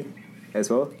accountability as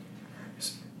well.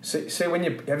 So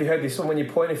have you heard this one? When you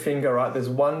point a finger, right? There's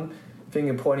one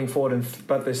finger pointing forward,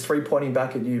 but there's 3 pointing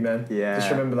back at you, man. Yeah.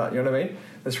 Just remember that. You know what I mean?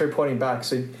 There's 3 pointing back.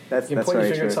 So you can point your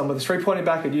finger at someone. There's 3 pointing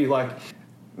back at you. Like,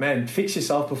 man, fix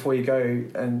yourself before you go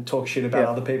and talk shit about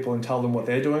other people and tell them what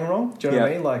they're doing wrong. Do you know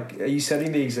what I mean? Like, are you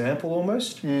setting the example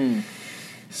almost?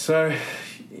 So,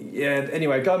 yeah.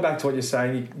 Anyway, going back to what you're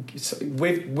saying,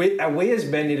 we as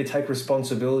men need to take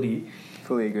responsibility.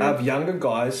 Fully agree. Of younger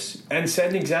guys and set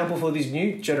an example for this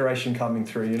new generation coming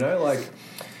through. Like,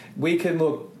 we can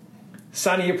look.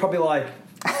 Sonny, you're probably like,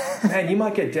 man, you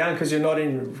might get down because you're not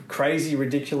in crazy,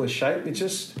 ridiculous shape. It's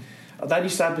just, that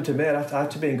used to happen to me. I have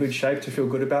to be in good shape to feel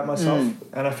good about myself.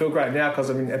 And I feel great now because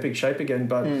I'm in epic shape again.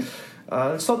 But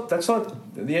that's not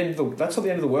the end of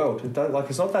the world.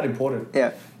 It's not that important.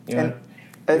 Yeah. You know?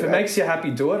 If it makes you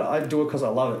happy, do it. I do it because I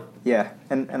love it. Yeah.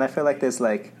 And I feel like there's,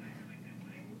 like,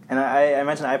 And I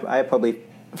imagine I probably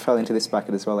fell into this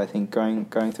bucket as well. I think going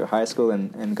through high school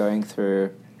and going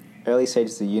through early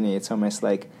stages of uni, it's almost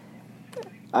like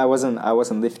I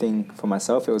wasn't lifting for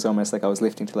myself. It was almost like I was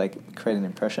lifting to like create an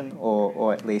impression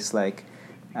or at least like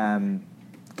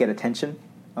get attention.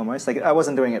 Almost like I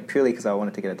wasn't doing it purely because I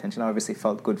wanted to get attention. I obviously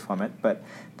felt good from it, but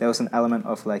there was an element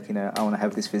of like, you know, I want to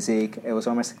have this physique. It was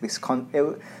almost like this.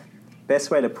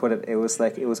 Best way to put it, it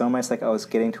was almost like I was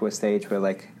getting to a stage where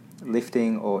like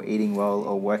lifting or eating well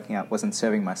or working out wasn't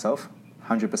serving myself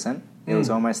 100%. It was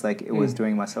almost like it was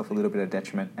doing myself a little bit of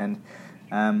detriment. And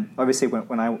obviously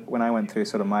when I went through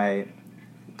sort of my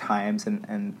times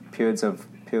and periods of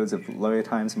low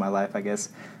times in my life, I guess.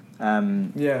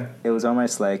 It was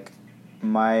almost like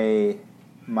my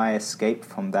escape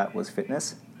from that was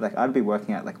fitness. Like I'd be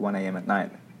working out like 1 a.m. at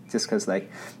night just because like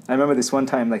I remember this one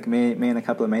time like me and a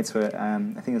couple of mates were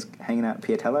I think it was hanging out at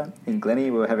Piatella in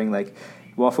Glennie. We were having like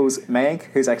waffles. Mayank,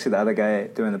 who's actually the other guy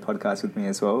doing the podcast with me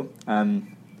as well.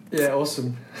 Yeah,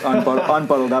 awesome. On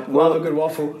Bottled Up. Love a good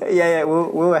waffle. Yeah.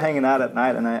 We were hanging out at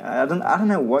night, and I don't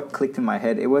know what clicked in my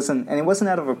head. It wasn't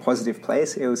out of a positive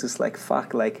place. It was just like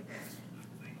fuck, like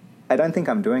I don't think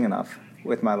I'm doing enough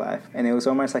with my life, and it was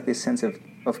almost like this sense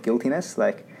of guiltiness.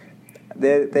 Like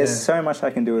there's so much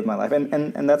I can do with my life,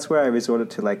 and that's where I resorted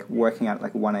to like working out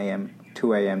like 1 a.m.,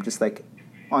 2 a.m., just like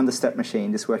on the step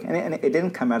machine, just working, and it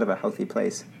didn't come out of a healthy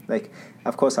place. Like,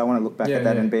 of course, I want to look back at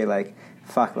that and be like,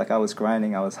 fuck, like I was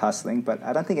grinding, I was hustling, but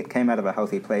I don't think it came out of a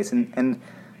healthy place. And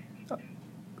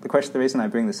the reason I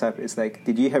bring this up is like,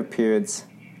 did you have periods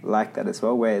like that as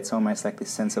well, where it's almost like this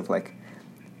sense of like,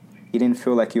 you didn't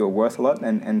feel like you were worth a lot,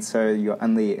 and so your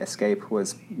only escape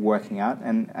was working out?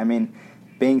 And I mean,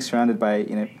 being surrounded by,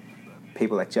 you know,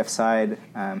 people like Jeff Side,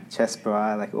 Chess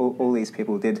Bra, like all these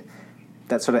people, did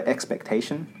that sort of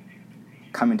expectation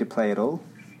come into play at all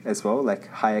as well? Like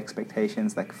high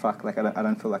expectations, like fuck, like I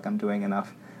don't feel like I'm doing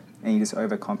enough, and you just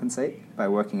overcompensate by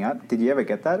working out. Did you ever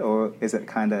get that, or is it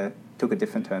kind of took a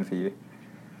different turn for you?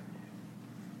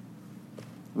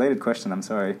 Loaded question, I'm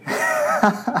sorry.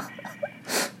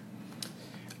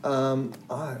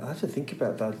 I have to think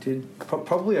about that, dude.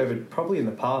 Probably in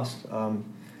the past.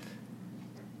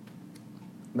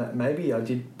 Maybe I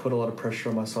did put a lot of pressure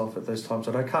on myself at those times,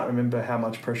 and I can't remember how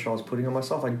much pressure I was putting on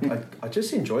myself. I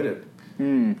just enjoyed it,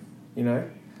 you know.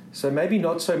 So maybe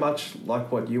not so much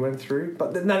like what you went through,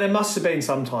 but no, there must have been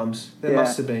sometimes. There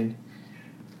must have been.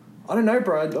 I don't know,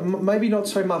 bro. Maybe not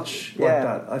so much like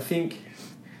that. I think,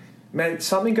 man,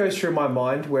 something goes through my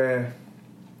mind where.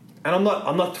 And I'm not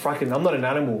an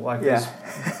animal like this.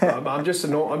 I'm just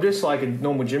like a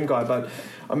normal gym guy. But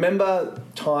I remember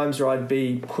times where I'd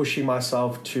be pushing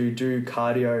myself to do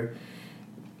cardio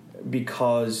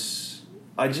because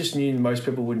I just knew most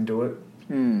people wouldn't do it.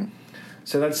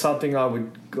 So that's something I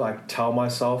would like tell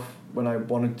myself when I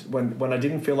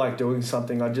didn't feel like doing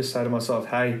something. I'd just say to myself,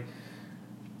 "Hey,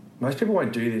 most people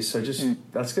won't do this, so just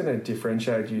that's going to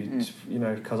differentiate you, you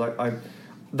know." Because I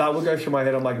that would go through my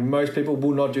head. I'm like, most people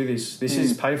will not do this. This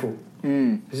is painful.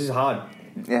 This is hard.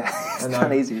 Yeah, it's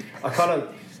not easy. I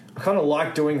kind of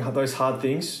like doing those hard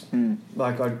things.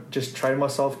 Like I just train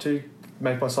myself to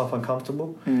make myself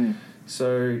uncomfortable.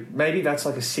 So maybe that's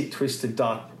like a sick, twisted,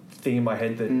 dark thing in my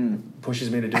head that pushes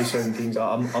me to do certain things.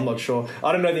 I'm not sure.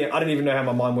 I don't even know how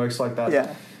my mind works like that.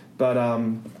 Yeah. But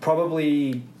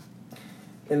probably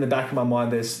in the back of my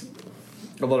mind, there's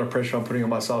a lot of pressure I'm putting on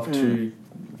myself to,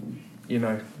 you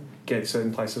know, get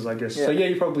certain places, I guess. So yeah,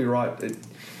 you're probably right.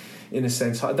 In a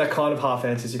sense, that kind of half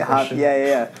answers your question.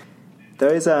 Yeah.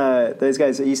 Those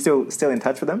guys, are you still in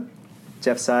touch with them?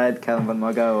 Jeff Side, Callum Von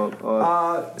Moggo,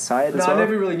 or Side as well? No, I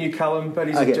never really knew Callum, but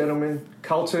he's a gentleman.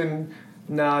 Carlton,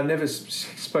 I never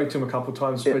spoke to him a couple of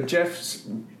times. Yeah. But Jeff's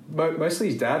mostly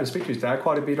his dad. I speak to his dad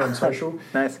quite a bit on social.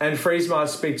 Nice. And Friesma I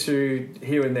speak to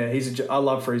here and there. I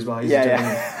love Friesma. He's a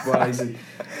gentleman.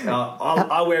 Well,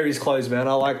 I wear his clothes, man.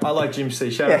 I like Jim C.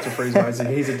 Shout out to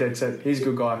Friesma. He's a dead set. He's a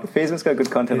good guy. Friesma's got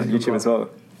good content on YouTube as well.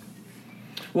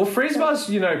 Well, Friesma's,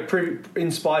 you know,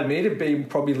 inspired me to be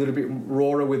probably a little bit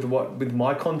rawer with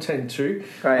my content too.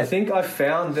 Right. I think I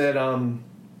found that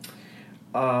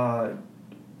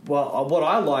what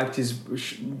I liked is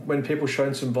when people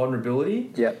showed some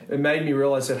vulnerability. Yep. It made me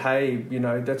realise that, hey, you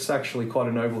know, that's actually quite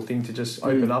a noble thing to just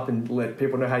open up and let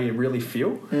people know how you really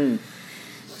feel.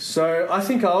 So I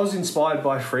think I was inspired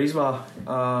by Friesma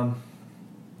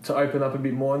to open up a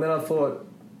bit more, and then I thought,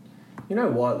 you know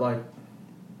what, like,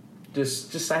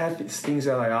 just say things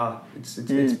how they are.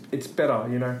 It's better,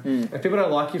 you know. If people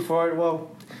don't like you for it,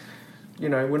 well, you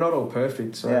know, we're not all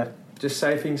perfect, so just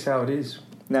say things how it is.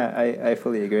 No, I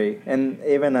fully agree. And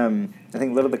even I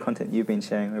think a lot of the content you've been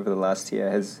sharing over the last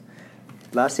year has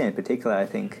last year in particular, I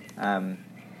think,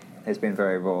 has been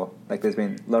very raw. Like there's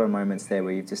been a lot of moments there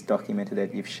where you've just documented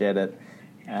it, you've shared it.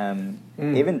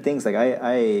 Even things like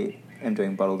I am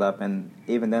doing Bottled Up, and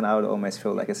even then I would almost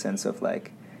feel like a sense of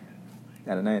like,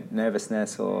 I don't know,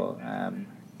 nervousness or,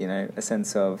 you know, a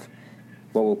sense of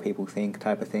what will people think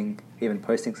type of thing, even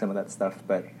posting some of that stuff.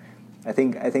 But I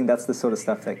think that's the sort of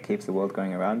stuff that keeps the world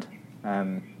going around.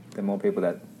 The more people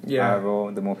that are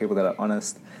raw, the more people that are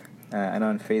honest. I know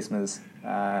in Fiesma's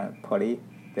potty,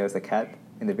 there was a cat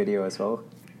in the video as well,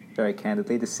 very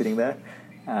candidly, just sitting there.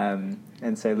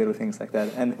 And so little things like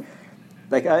that. And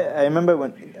like I remember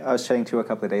when I was chatting to you a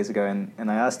couple of days ago,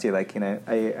 and I asked you, like, you know,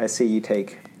 I see you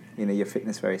take, you know, your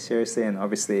fitness very seriously, and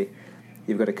obviously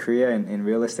you've got a career in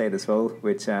real estate as well,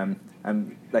 which I'm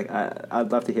like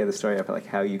I'd love to hear the story of like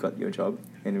how you got your job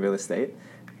in real estate,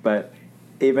 but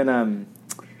even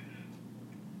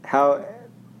how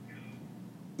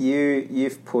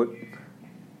you've put,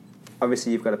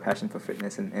 obviously you've got a passion for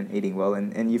fitness and eating well,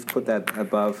 and you've put that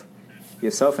above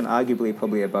yourself and arguably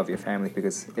probably above your family,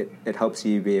 because it helps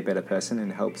you be a better person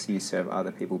and helps you serve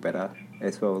other people better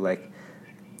as well. Like,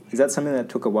 is that something that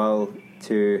took a while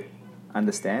to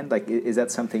understand? Like, is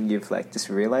that something you've like just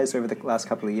realized over the last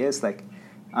couple of years? Like,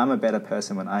 I'm a better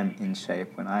person when I'm in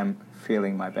shape, when I'm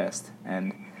feeling my best,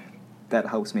 and that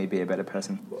helps me be a better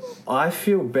person. I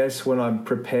feel best when I'm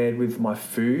prepared with my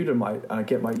food, and I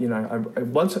get my, you know,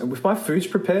 once if my food's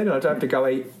prepared and I don't have to go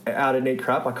out and eat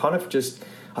crap, I kind of just,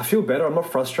 I feel better. I'm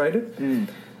not frustrated.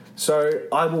 So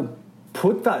I will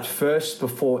put that first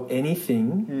before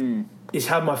anything is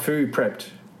have my food prepped.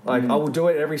 Like I will do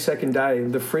it every second day.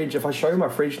 The fridge, if I show you my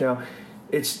fridge now,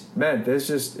 it's, man, there's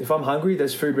just, if I'm hungry,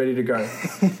 there's food ready to go.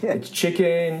 It's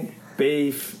chicken,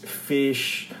 beef,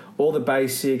 fish, all the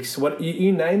basics. What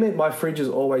you name it, my fridge is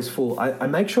always full. I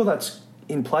make sure that's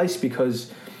in place,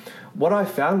 because what I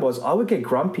found was I would get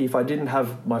grumpy if I didn't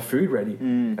have my food ready,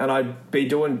 and I'd be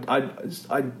doing,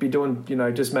 you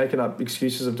know, just making up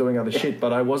excuses of doing other shit,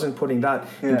 but I wasn't putting that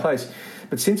in place.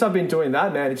 But since I've been doing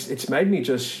that, man, it's made me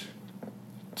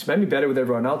better with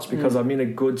everyone else, because I'm in a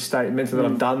good state mentally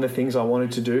that I've done the things I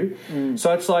wanted to do.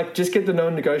 So it's like, just get the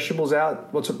non-negotiables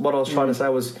out. What I was trying to say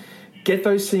was, get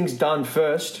those things done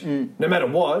first, no matter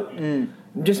what.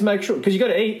 Just make sure, because you got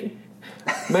to eat.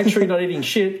 Make sure you're not eating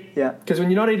shit. Yeah. Because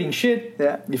when you're not eating shit,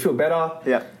 you feel better.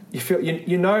 Yeah. You feel,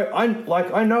 you know,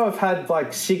 I know I've had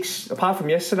like 6, apart from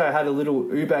yesterday, I had a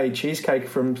little ube cheesecake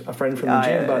from a friend from the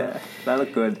gym. But that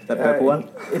looked good. That purple one.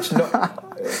 It's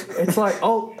not. It's like,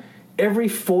 every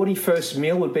 41st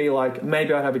meal would be like,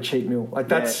 maybe I'd have a cheat meal. Like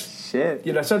that's shit.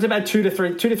 You know, so it's about 2 to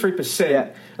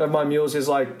 3% of my meals is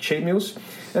like cheat meals.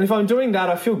 And if I'm doing that,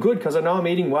 I feel good, because I know I'm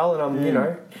eating well, and I'm, you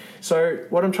know. So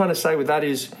what I'm trying to say with that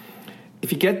is,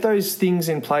 if you get those things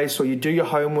in place, or you do your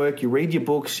homework, you read your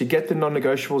books, you get the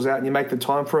non-negotiables out and you make the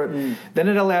time for it, then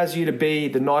it allows you to be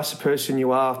the nicer person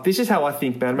you are. This is how I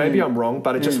think, man. Maybe I'm wrong,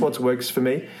 but it's just what works for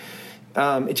me.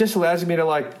 It just allows me to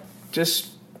like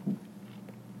just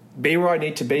be where I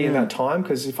need to be in that time,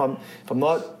 because if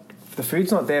the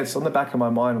food's not there, it's on the back of my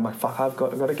mind. I'm like, fuck, I've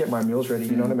got to get my meals ready.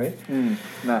 You know what I mean?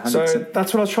 No, so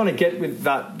that's what I was trying to get with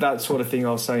that sort of thing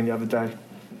I was saying the other day.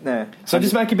 No. So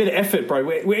just make a bit of effort, bro.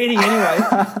 We're eating anyway.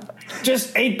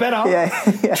 Just eat better.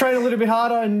 Train a little bit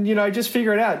harder, and you know, just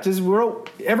figure it out.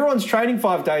 Everyone's training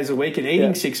 5 days a week and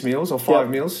eating 6 meals or 5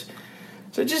 meals.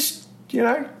 So just, you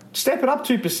know, step it up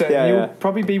 2%. And you'll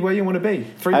probably be where you want to be.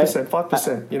 3%,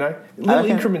 5%. You know, little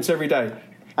increments every day.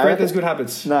 Create those good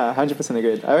habits. No, 100%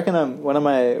 agreed. I reckon one of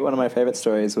my favorite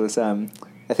stories was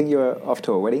I think you were off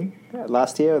to a wedding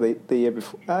last year or the year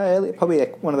before. Probably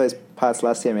like one of those parts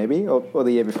last year, maybe, or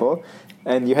the year before.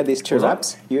 And you had these 2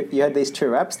 wraps. You had these 2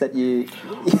 wraps that you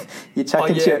chucked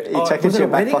into your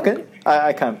back pocket.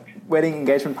 I can't. Wedding,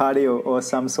 engagement party, or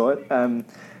some sort.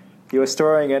 You were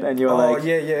storing it, and you were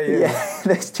yeah.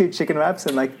 There's 2 chicken wraps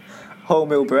and like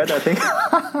wholemeal bread, I think.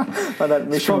 Or that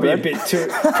mission probably bread.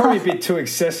 Probably a bit too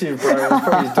excessive, bro. I was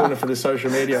probably just doing it for the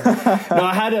social media. No,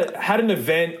 I had an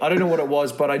event. I don't know what it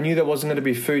was, but I knew there wasn't going to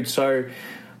be food. So,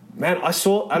 man, I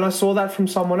saw that from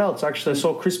someone else. Actually, I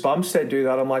saw Chris Bumstead do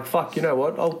that. I'm like, fuck, you know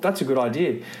what? Oh, that's a good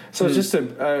idea. So it's just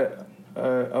a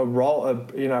roll,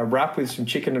 a wrap with some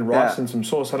chicken and rice and some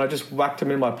sauce, and I just whacked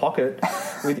them in my pocket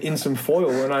in some foil,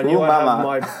 and I knew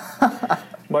I'd have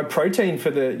my protein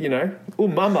for the, you know,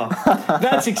 mama.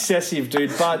 That's excessive,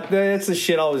 dude, but that's the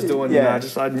shit I was doing. Yeah.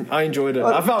 I enjoyed it.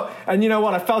 I felt, and you know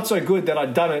what? I felt so good that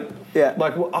I'd done it. Yeah.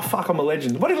 Like, fuck, I'm a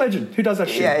legend. What a legend. Who does that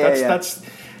shit?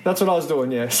 That's what I was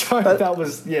doing, yeah. So that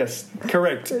was, yes,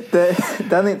 correct.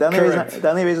 The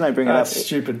only reason I bring it up... That's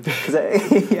stupid.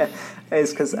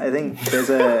 It's because I think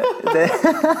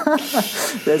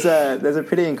there's a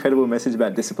pretty incredible message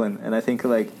about discipline, and I think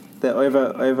like the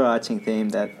overarching theme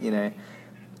that, you know,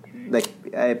 like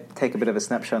I take a bit of a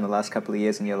snapshot on the last couple of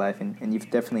years in your life, and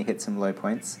you've definitely hit some low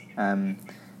points, and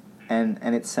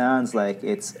it sounds like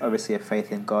it's obviously a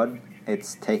faith in God.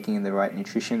 It's taking in the right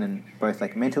nutrition, and both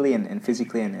like mentally and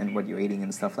physically, and what you're eating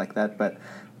and stuff like that. But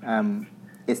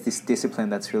it's this discipline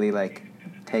that's really like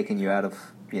taken you out of,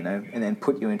 you know, and then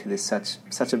put you into this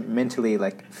such a mentally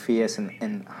like fierce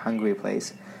and hungry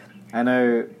place. I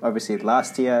know obviously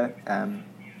last year,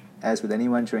 as with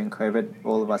anyone during COVID,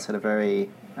 all of us had a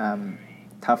very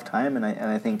tough time, and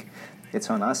I think it's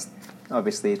on us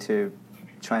obviously to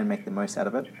try and make the most out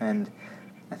of it. And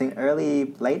I think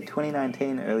late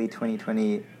 2019, early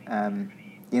 2020,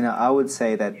 you know, I would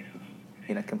say that,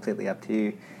 you know, completely up to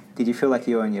you. Did you feel like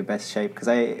you were in your best shape? Because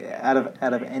out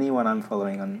of anyone I'm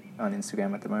following on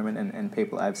Instagram at the moment, and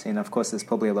people I've seen, of course, there's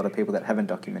probably a lot of people that haven't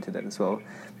documented it as well.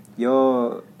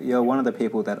 You're one of the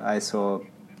people that I saw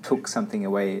took something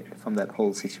away from that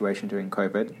whole situation during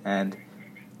COVID and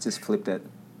just flipped it.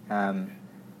 And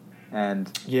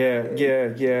yeah.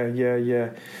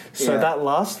 So that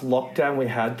last lockdown we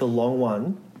had, the long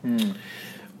one,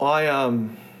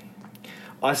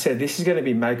 I said this is going to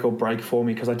be make or break for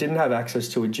me, because I didn't have access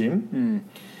to a gym,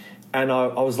 and I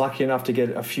was lucky enough to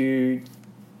get a few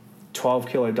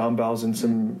 12-kilo dumbbells and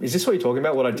some. Is this what you're talking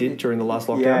about? What I did during the last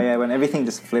lockdown? Yeah. When everything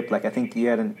just flipped, like I think you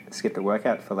hadn't skipped a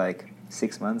workout for like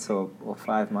 6 months or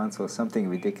 5 months or something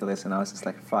ridiculous, and I was just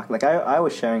like, fuck. Like I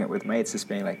was sharing it with mates, just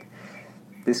being like,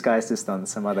 this guy's just on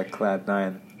some other cloud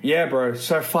nine. Yeah, bro.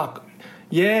 So fuck.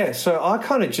 Yeah. So I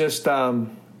kind of just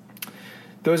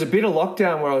there was a bit of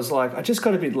lockdown where I was like, I just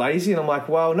got a bit lazy, and I'm like,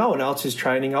 well, no one else is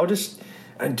training.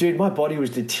 And dude, my body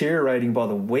was deteriorating by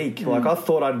the week. Like I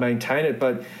thought I'd maintain it,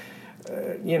 but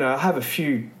you know, I have a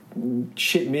few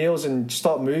shit meals and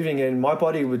stop moving, and my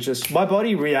body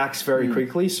reacts very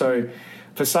quickly. So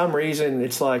for some reason,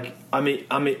 it's like I'm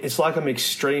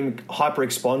extreme hyper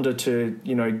exponder to,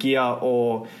 you know, gear,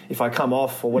 or if I come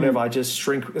off or whatever, I just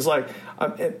shrink. It's like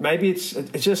maybe it's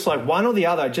just like one or the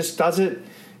other. It just does it.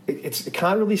 It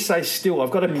can't really stay still. I've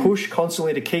got to push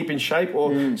constantly to keep in shape,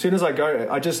 or as soon as I go,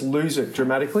 I just lose it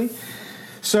dramatically.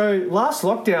 So last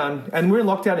lockdown, and we're in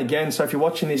lockdown again, so if you're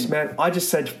watching this, man, I just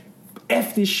said,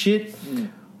 F this shit.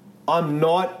 I'm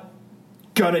not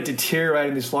going to deteriorate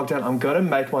in this lockdown. I'm going to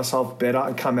make myself better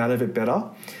and come out of it better.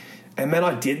 And man,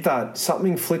 I did that.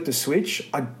 Something flipped the switch.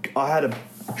 I had a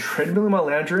treadmill in my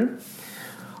lounge room.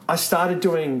 I started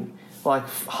doing like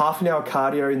half an hour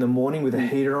cardio in the morning with a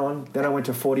heater on. Then I went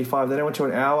to 45. Then I went to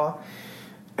an hour.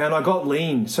 And I got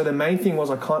lean. So the main thing was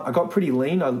I got pretty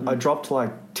lean. I dropped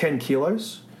like 10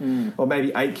 kilos or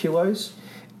maybe 8 kilos.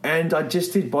 And I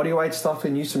just did bodyweight stuff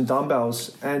and used some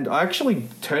dumbbells. And I actually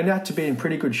turned out to be in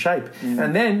pretty good shape.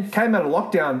 And then came out of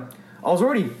lockdown. I was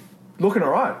already looking all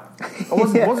right.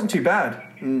 It wasn't too bad.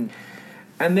 And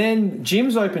then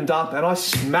gyms opened up and I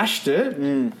smashed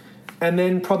it. And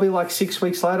then probably like 6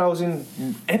 weeks later, I was in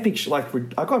epic. Like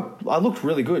I looked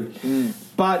really good,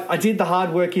 but I did the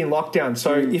hard work in lockdown.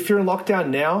 So if you're in lockdown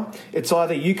now, it's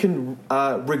either you can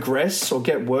regress or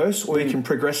get worse, or you can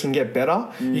progress and get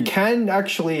better. You can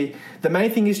actually. The main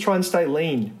thing is try and stay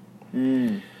lean.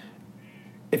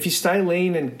 If you stay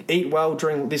lean and eat well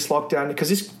during this lockdown, because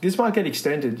this might get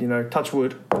extended. You know, touch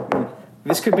wood.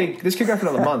 This could go for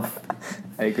another month.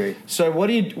 I agree. So what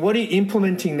are you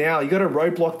implementing now? You got to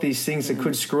roadblock these things that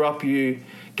could screw up you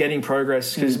getting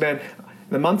progress. Because man,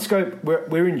 the months go.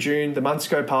 We're in June. The months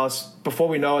go past. Before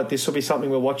we know it, this will be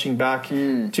something we're watching back.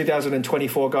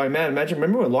 2024, going, man.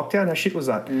 Remember when lockdown? How shit was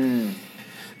that?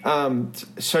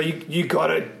 So you've got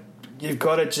to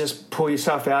just pull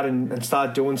yourself out and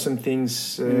start doing some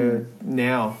things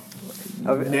now.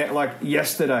 Now, like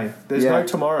yesterday. There's no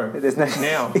tomorrow. There's no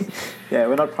now. Yeah,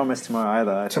 we're not promised tomorrow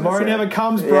either. Tomorrow never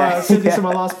comes, bro. I said this in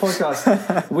my last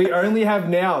podcast. We only have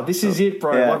now. This is it,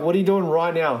 bro. Like, what are you doing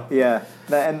right now? Yeah.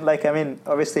 And like, I mean,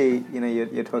 obviously, you know,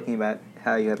 you're talking about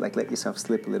how you had like let yourself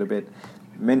slip a little bit.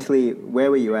 Mentally, where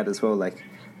were you at as well? Like,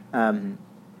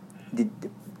 did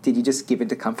you just give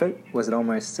into comfort? Was it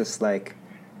almost just like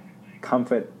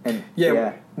comfort and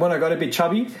when I got a bit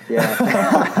chubby,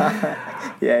 I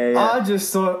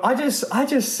just thought I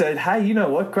just said, hey, you know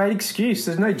what, great excuse,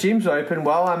 there's no gyms open,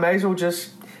 well, I may as well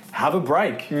just have a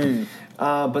break.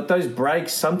 But those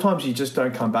breaks, sometimes you just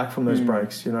don't come back from those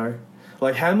breaks, you know.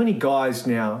 Like how many guys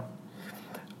now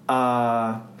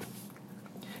are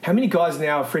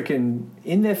freaking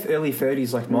in their early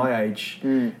 30s, like my age,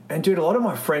 and dude, a lot of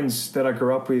my friends that I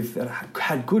grew up with that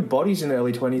had good bodies in their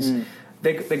early 20s,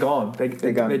 they're gone.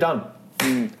 They're done.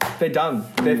 they're done.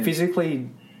 They're physically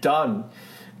done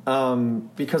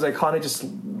because they kind of just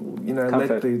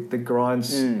let the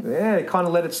grinds. Yeah, they kind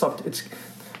of let it stop. It's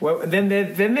then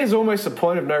there's almost a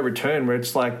point of no return where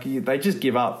it's like they just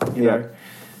give up. You know.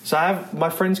 So I have my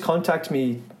friends contact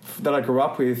me that I grew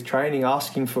up with training,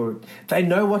 asking for. They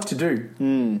know what to do.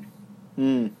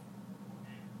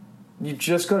 You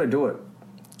just got to do it.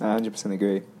 I 100%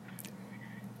 agree.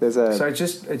 So it's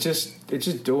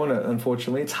just doing it.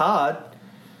 Unfortunately, it's hard,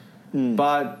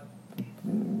 but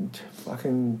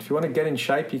fucking if you want to get in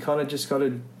shape, you kind of just got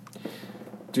to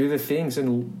do the things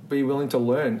and be willing to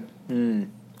learn. I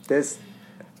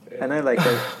know, like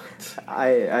I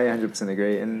 100%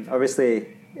 agree. And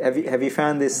obviously, have you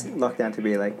found this lockdown to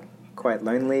be like quite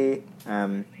lonely?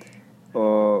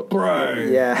 Or bro,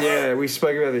 yeah, we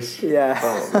spoke about this.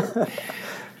 Yeah,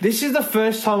 this is the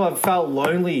first time I've felt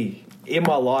lonely in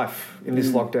my life in this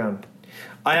lockdown.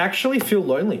 I actually feel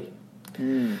lonely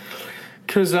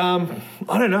because I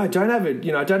don't know. I don't have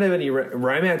any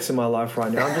romance in my life right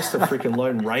now. I'm just a freaking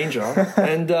lone ranger,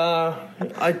 and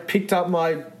I picked up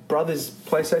my brother's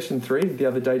PlayStation 3 the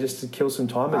other day just to kill some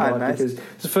time at night nice. because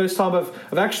it's the first time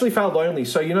I've actually felt lonely.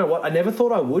 So you know what? I never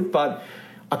thought I would, but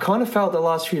I kind of felt the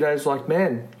last few days like,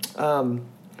 man, I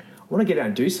want to get out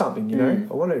and do something, you know.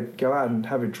 I want to go out and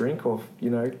have a drink or,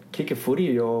 kick a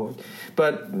footy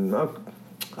but I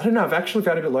don't know. I've actually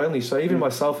found it a bit lonely. So even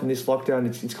myself in this lockdown,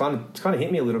 it's kind of hit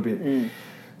me a little bit.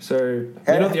 So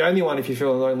you're not the only one if you're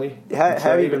feeling lonely.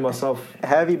 Even myself.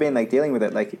 How have you been like dealing with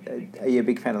it? Like, are you a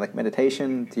big fan of like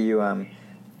meditation? Do you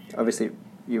obviously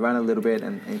you run a little bit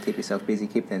and keep yourself busy,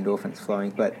 keep the endorphins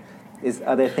flowing, but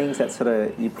are there things that sort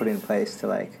of you put in place to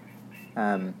like,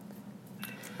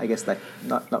 I guess like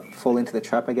not fall into the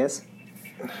trap, I guess?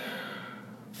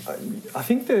 I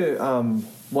think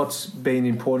what's been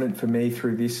important for me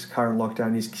through this current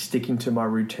lockdown is sticking to my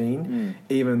routine,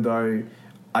 even though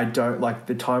I don't like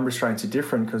the time restraints are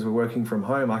different because we're working from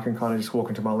home. I can kind of just walk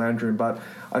into my lounge room, but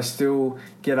I still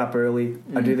get up early.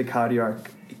 I do the cardio.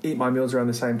 Eat my meals around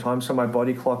the same time, so my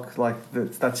body clock, like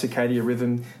that circadian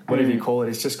rhythm, whatever you call it,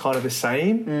 is just kind of the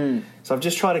same. So I've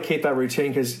just tried to keep that routine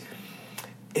because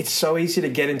it's so easy to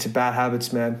get into bad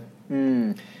habits, man.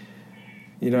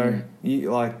 You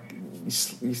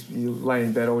lay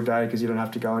in bed all day because you don't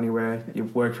have to go anywhere. You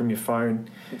work from your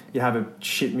phone. You have a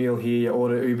shit meal here. You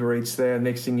order Uber Eats there.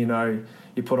 Next thing you know,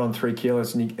 you put on 3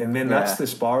 kilos, and then that's the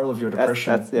spiral of your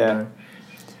depression.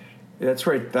 That's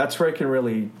where it can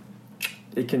really.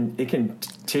 It can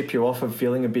tip you off of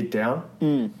feeling a bit down,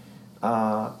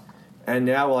 and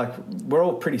now like we're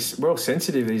all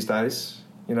sensitive these days.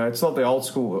 It's not the old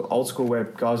school where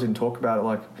guys didn't talk about it.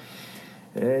 Like,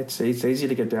 it's easy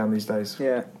to get down these days.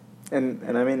 Yeah,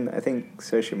 and I mean I think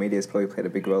social media has probably played a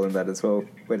big role in that as well.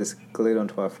 We're just glued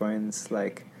onto our phones,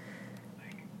 like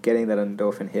getting that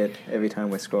endorphin hit every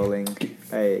time we're scrolling.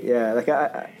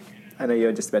 I know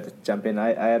you're just about to jump in.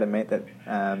 I had a mate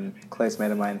close mate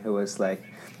of mine who was like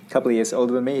a couple of years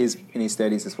older than me. He's in his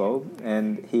 30s as well.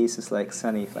 And he's just like,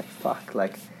 Sonny, like, fuck.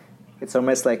 Like, it's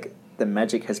almost like the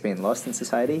magic has been lost in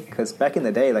society. Because back in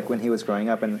the day, like when he was growing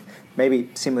up, and maybe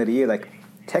similar to you, like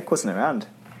tech wasn't around.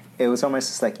 It was almost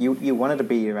just like you wanted to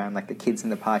be around like the kids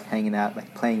in the park hanging out,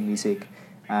 like playing music,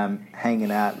 hanging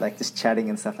out, like just chatting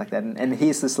and stuff like that. And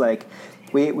he's just like...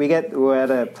 We're at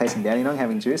a place in Dandenong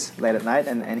having juice late at night,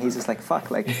 and he's just like,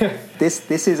 fuck, like this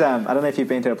is I don't know if you've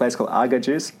been to a place called Argo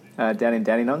Juice down in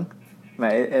Dandenong.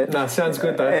 No, sounds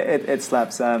good though. It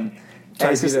slaps. And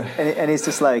he's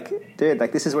just like, dude,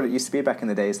 like this is what it used to be back in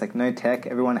the days. Like no tech,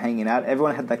 everyone hanging out.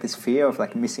 Everyone had like this fear of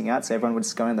like missing out, so everyone would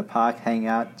just go in the park, hang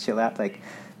out, chill out. Like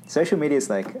social media's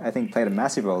like I think played a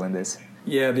massive role in this.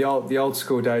 Yeah, the old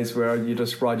school days where you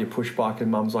just ride your push bike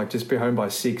and mum's like, just be home by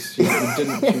 6. She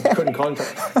couldn't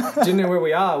contact. Didn't know where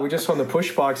we are. We're just on the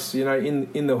push bikes,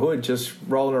 in the hood, just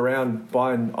rolling around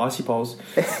buying icy poles.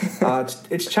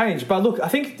 It's changed, but look, I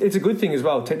think it's a good thing as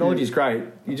well. Technology is great.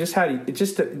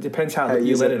 It depends how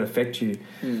you let it affect you.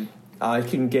 It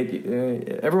can get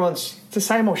everyone's it's the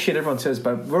same old shit everyone says,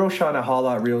 but we're all showing our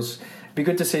highlight reels. Be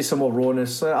good to see some more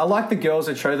rawness. I like the girls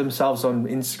that show themselves on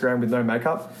Instagram with no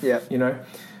makeup. Yeah,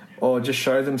 or just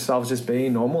show themselves just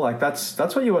being normal. Like that's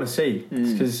what you want to see.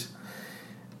 Because,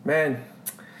 man,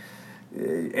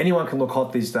 anyone can look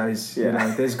hot these days.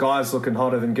 Yeah. There's guys looking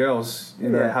hotter than girls.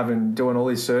 Doing all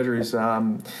these surgeries.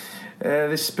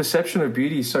 This perception of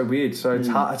beauty is so weird. So it's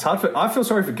hard. It's hard I feel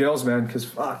sorry for girls, man, because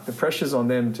fuck, the pressure's on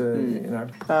them to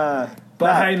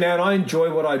But hey, man, I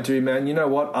enjoy what I do, man. You know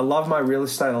what? I love my real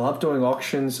estate. I love doing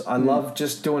auctions. I love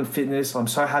just doing fitness. I'm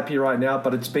so happy right now,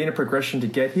 but it's been a progression to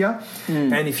get here.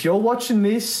 And if you're watching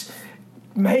this,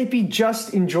 maybe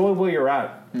just enjoy where you're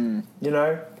at.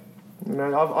 You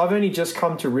know, I've only just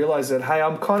come to realize that, hey,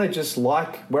 I'm kind of just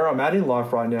like where I'm at in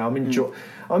life right now. I'm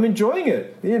enjoying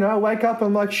it. You know, I wake up,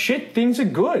 I'm like, shit, things are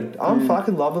good. I'm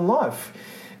fucking loving life.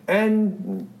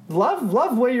 And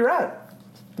love where you're at.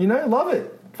 You know, love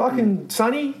it. Fucking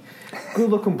sunny,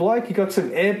 good-looking bloke. You got some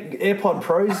AirPod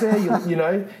Pros there. You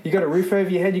know, you got a roof over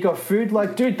your head. You got food.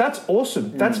 Like, dude, that's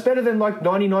awesome. That's better than like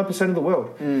 99% of the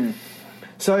world.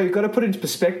 So you've got to put into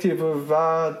perspective of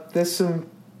there's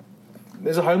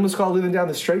a homeless guy living down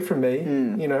the street from me.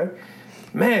 You know,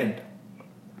 man.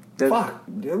 Fuck!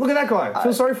 Look at that guy. I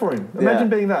feel sorry for him. Imagine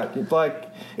being that.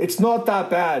 Like, it's not that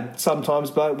bad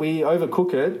sometimes, but we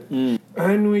overcook it,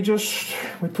 and we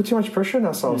put too much pressure on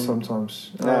ourselves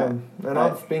sometimes. And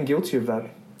I've been guilty of that.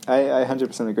 I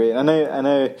 100% agree. I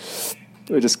know.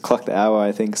 We just clocked the hour,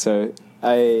 I think. So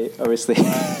I obviously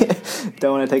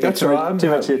don't want to take up too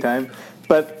much of your time.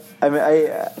 But I mean,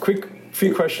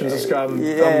 few questions.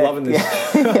 I'm loving this.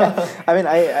 I mean,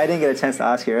 I didn't get a chance to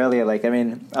ask you earlier. Like, I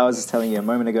mean, I was just telling you a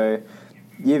moment ago,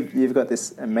 you've got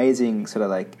this amazing sort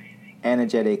of like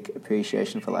energetic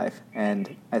appreciation for life.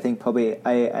 And I think probably,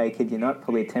 I kid you not,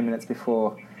 probably 10 minutes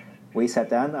before we sat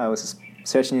down, I was just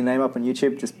searching your name up on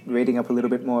YouTube, just reading up a little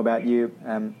bit more about you.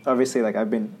 Obviously, like, I've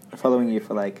been following you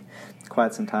for like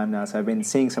quite some time now. So I've been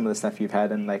seeing some of the stuff you've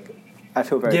had, and like, I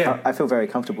feel very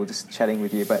comfortable just chatting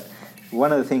with you. But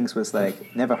one of the things was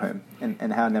like Never Home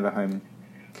and how Never Home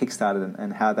kickstarted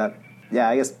and how that,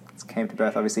 I guess came to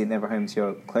birth. Obviously, Never Home's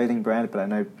your clothing brand, but I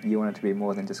know you want it to be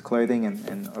more than just clothing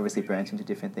and obviously branch into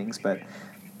different things. But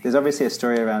there's obviously a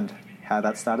story around how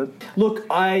that started. Look,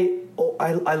 I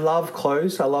love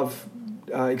clothes. I love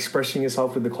expressing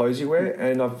yourself with the clothes you wear.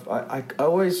 And I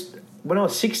always, when I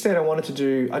was 16,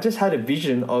 I just had a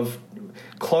vision of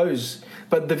clothes.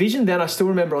 But the vision then, I still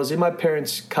remember I was in my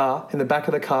parents' car, in the back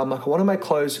of the car. I'm like, I want to make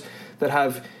clothes that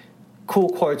have cool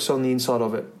quotes on the inside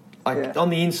of it. On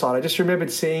the inside. I just remembered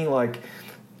seeing like,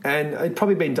 and it'd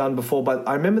probably been done before, but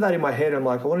I remember that in my head. I'm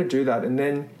like, I want to do that. And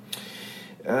then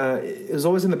it was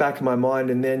always in the back of my mind.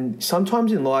 And then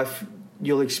sometimes in life,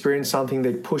 you'll experience something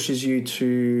that pushes you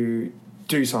to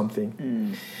do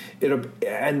something.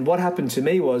 And what happened to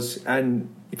me was,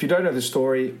 and if you don't know the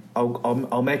story,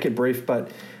 I'll make it brief, but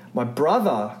my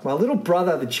little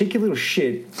brother, the cheeky little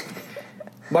shit,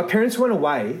 my parents went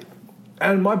away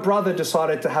and my brother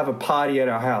decided to have a party at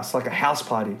our house, like a house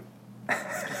party.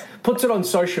 Puts it on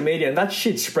social media and that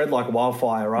shit spread like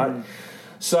wildfire, right?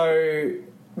 So,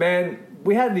 man,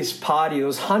 we had this party. There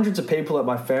was hundreds of people at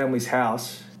my family's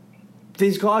house.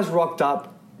 These guys rocked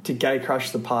up to gay crush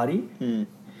the party.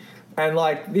 And,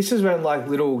 like, this is when, like,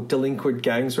 little delinquent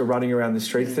gangs were running around the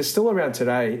streets. They're still around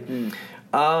today.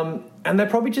 And they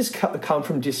probably just come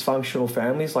from dysfunctional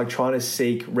families, like trying to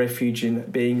seek refuge in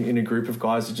being in a group of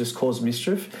guys that just cause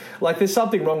mischief. Like, there's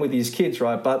something wrong with these kids,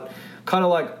 right? But kind of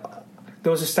like,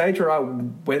 there was a stage where I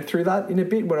went through that in a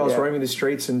bit when I was roaming the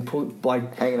streets and putting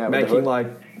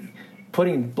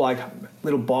like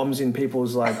little bombs in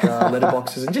people's like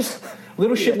letterboxes and just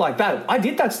little shit like that. I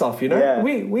did that stuff, you know. Yeah.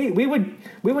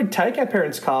 We would take our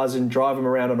parents' cars and drive them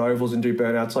around on ovals and do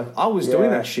burnouts. Like, I was doing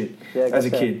that shit as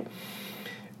a kid.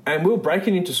 And we were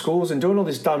breaking into schools and doing all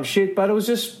this dumb shit, but it was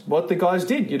just what the guys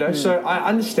did, you know? So I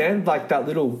understand, like, that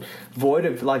little void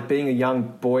of, like, being a young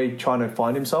boy trying to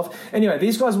find himself. Anyway,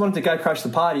 these guys wanted to go crash the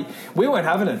party. We weren't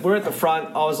having it. We're at the front.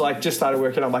 I was, like, just started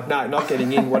working. I'm like, no, not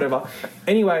getting in, whatever.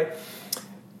 Anyway,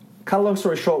 cut a long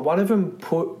story short, one of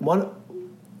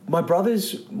my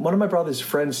brother's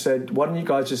friends said, why don't you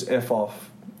guys just F off?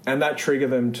 And that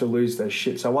triggered them to lose their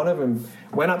shit. So one of them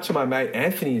went up to my mate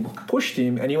Anthony and pushed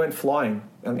him, and he went flying.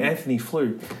 And Anthony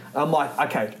flew. I'm like,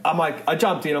 okay. I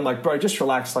jumped in. I'm like, bro, just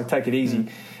relax. Like, take it easy.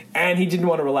 And he didn't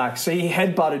want to relax. So he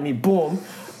headbutted me. Boom.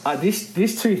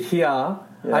 This tooth here, I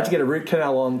had to get a root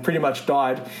canal on. Pretty much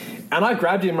died. And I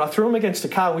grabbed him and I threw him against a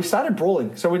car. And we started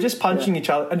brawling. So we're just punching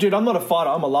each other. And dude, I'm not a fighter.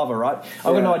 I'm a lover, right? I've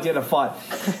got no idea to fight.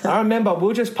 I remember we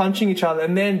were just punching each other.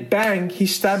 And then bang, he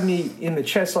stabbed me in the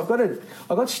chest. So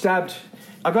I got stabbed.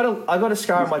 I got a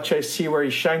scar on my chest here where he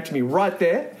shanked me right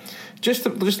there. Just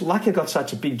lucky I got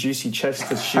such a big juicy chest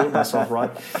to shield myself, right?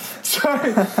 So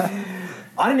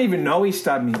I didn't even know he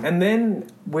stabbed me. And then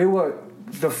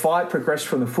the fight progressed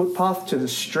from the footpath to the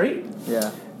street. Yeah.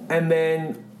 And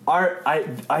then I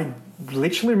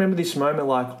literally remember this moment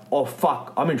like, oh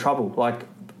fuck, I'm in trouble. Like,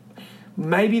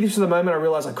 maybe this is the moment I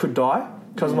realized I could die,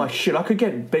 because I'm like, shit, I could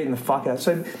get beaten the fuck out.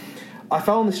 So I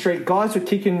fell on the street. Guys were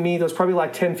kicking me. There was probably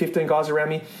like 10, 15 guys around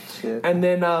me. Shit. And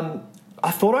then I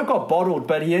thought I got bottled,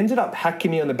 but he ended up hacking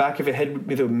me on the back of the head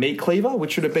with a meat cleaver,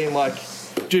 which would have been like,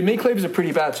 dude, meat cleavers are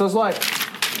pretty bad. So I was like,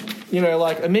 you know,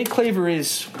 like a meat cleaver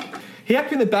is, he hacked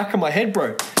me in the back of my head,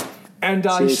 bro. And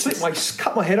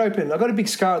cut my head open. I got a big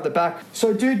scar at the back.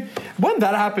 So, dude, when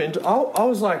that happened, I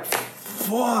was like,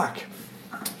 fuck.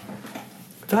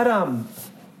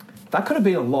 That could have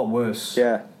been a lot worse.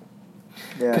 Yeah.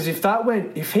 Because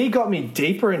if he got me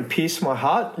deeper and pierced my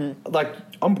heart, like,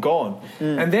 I'm gone.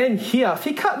 And then if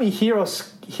he cut me here or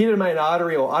hit the main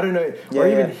artery, or I don't know, or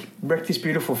even wrecked this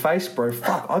beautiful face, bro,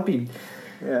 fuck, I'd be...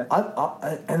 Yeah.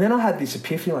 And then I had this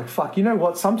epiphany, like, fuck, you know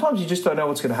what? Sometimes you just don't know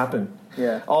what's going to happen.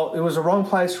 Yeah. Oh, it was the wrong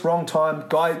place, wrong time.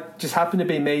 Guy just happened to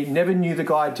be me. Never knew the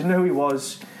guy. Didn't know who he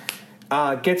was.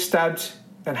 Get stabbed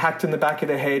and hacked in the back of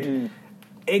the head.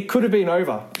 It could have been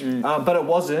over, but it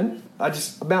wasn't. I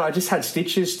just had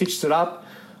stitches, stitched it up.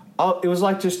 It was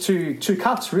like just two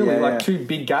cuts, really, two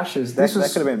big gashes. That could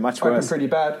have been much worse. Pretty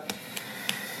bad.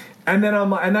 And then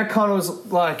and that kind of was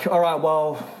like, all right,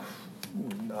 well,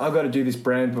 I've got to do this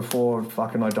brand before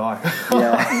fucking I die.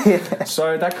 Yeah.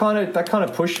 So that kind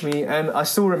of pushed me, and I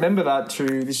still remember that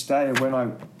to this day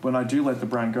when I do let the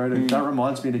brand go. That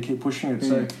reminds me to keep pushing it.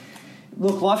 So,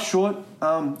 look, life's short.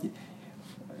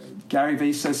 Gary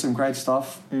Vee says some great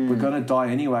stuff. We're gonna die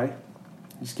anyway.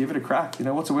 Just give it a crack. You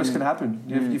know, what's the worst can happen?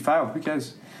 If you fail, who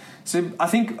cares? So I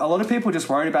think a lot of people are just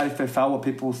worried about if they fail what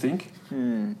people will think.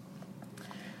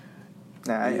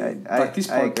 No, I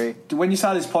agree. When you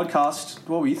started this podcast,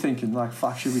 what were you thinking? Like,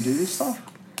 fuck, should we do this stuff?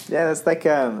 Yeah, it's like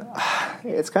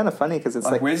it's kind of funny because it's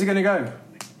like where's it gonna go?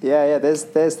 Yeah. There's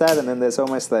that, and then there's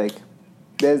almost like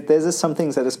there's just some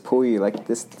things that just pull you. Like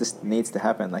this needs to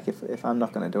happen. Like if I'm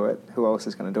not gonna do it, who else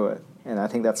is gonna do it? And I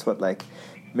think that's what like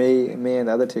me and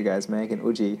the other two guys, Meg and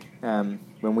Uji,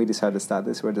 when we decided to start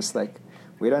this, we're just like,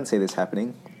 we don't see this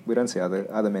happening. We don't see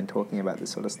other men talking about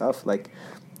this sort of stuff. Like,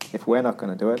 if we're not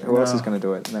going to do it, who else is going to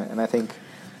do it? And I think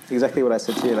exactly what I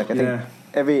said to you. Like, I think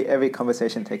every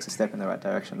conversation takes a step in the right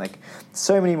direction. Like,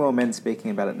 so many more men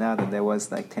speaking about it now than there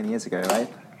was like 10 years ago,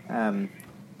 right?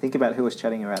 Think about who was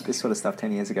chatting about this sort of stuff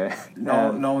 10 years ago.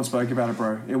 No one spoke about it,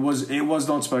 bro. It was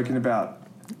not spoken about.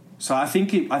 So I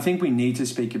think we need to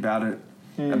speak about it,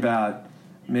 about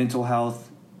mental health,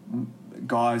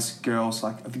 guys, girls.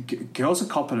 Like, girls are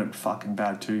copping it fucking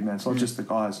bad too, man. It's not just the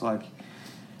guys. Like,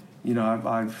 you know,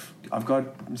 I've got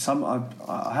some.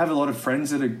 I have a lot of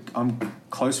friends that I'm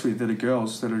close with that are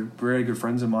girls that are very good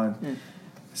friends of mine.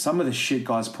 Some of the shit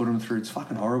guys put them through, it's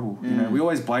fucking horrible. You know, we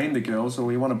always blame the girls, or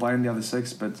we want to blame the other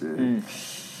sex, but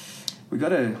we got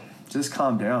to just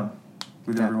calm down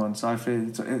with everyone. So I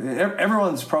feel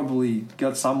everyone's probably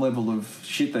got some level of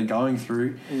shit they're going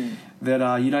through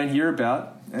that you don't hear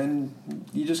about, and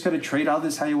you just got to treat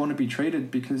others how you want to be treated,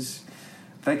 because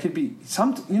they could be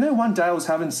one day I was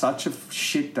having such a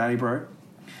shit day, bro.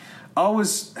 I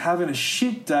was having a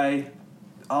shit day.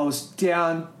 I was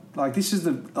down. Like, this is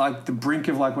the brink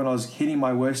of like when I was hitting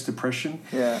my worst depression.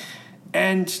 Yeah.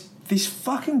 And this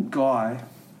fucking guy,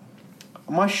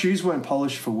 my shoes weren't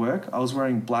polished for work. I was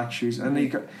wearing black shoes, and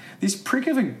this prick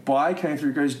of a guy came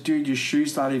through. Goes, dude, your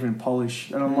shoes aren't even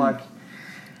polished. And I'm like,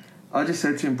 I just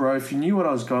said to him, bro, if you knew what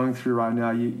I was going through right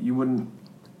now, you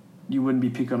wouldn't be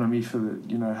picking on me for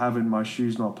having my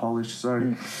shoes not polished.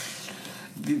 So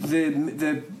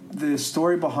the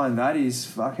story behind that is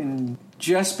fucking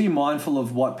just be mindful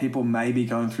of what people may be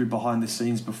going through behind the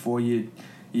scenes before you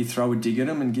throw a dig at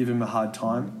them and give them a hard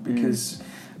time, because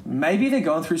maybe they're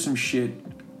going through some shit,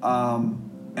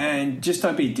 and just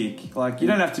don't be a dick. Like, you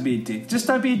don't have to be a dick. Just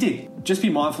don't be a dick. Just be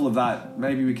mindful of that.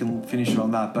 Maybe we can finish it on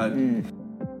that, but...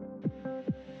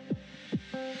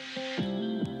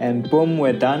 And boom,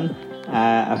 we're done.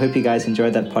 I hope you guys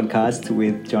enjoyed that podcast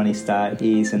with Johnny Starr.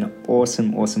 He's an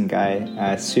awesome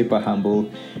guy, super humble.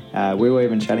 We were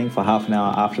even chatting for half an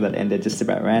hour after that ended, just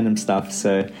about random stuff.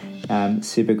 So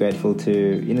super grateful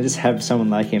to just have someone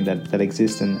like him that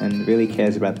exists and really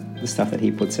cares about the stuff that he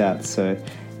puts out. So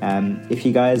if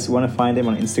you guys want to find him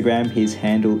on Instagram, his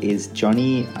handle is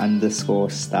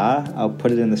Johnny_Starr. I'll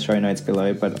put it in the show notes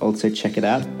below, but also check it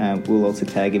out. We'll also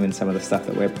tag him in some of the stuff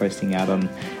that we're posting out on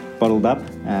Bottled Up,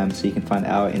 so you can find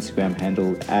our Instagram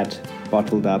handle at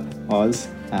BottledUpOz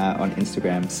on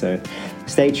Instagram. So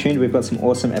stay tuned. We've got some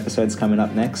awesome episodes coming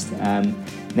up next.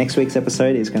 Next week's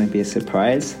episode is going to be a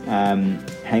surprise.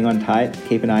 Hang on tight,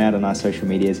 keep an eye out on our social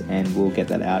medias, and we'll get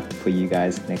that out for you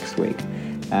guys next week.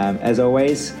 As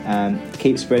always,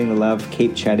 keep spreading the love,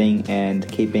 keep chatting, and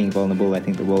keep being vulnerable. I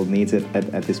think the world needs it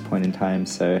at this point in time.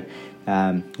 So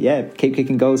keep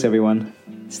kicking goals, everyone.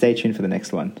 Stay tuned for the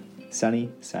next one.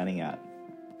 Sunny, signing out.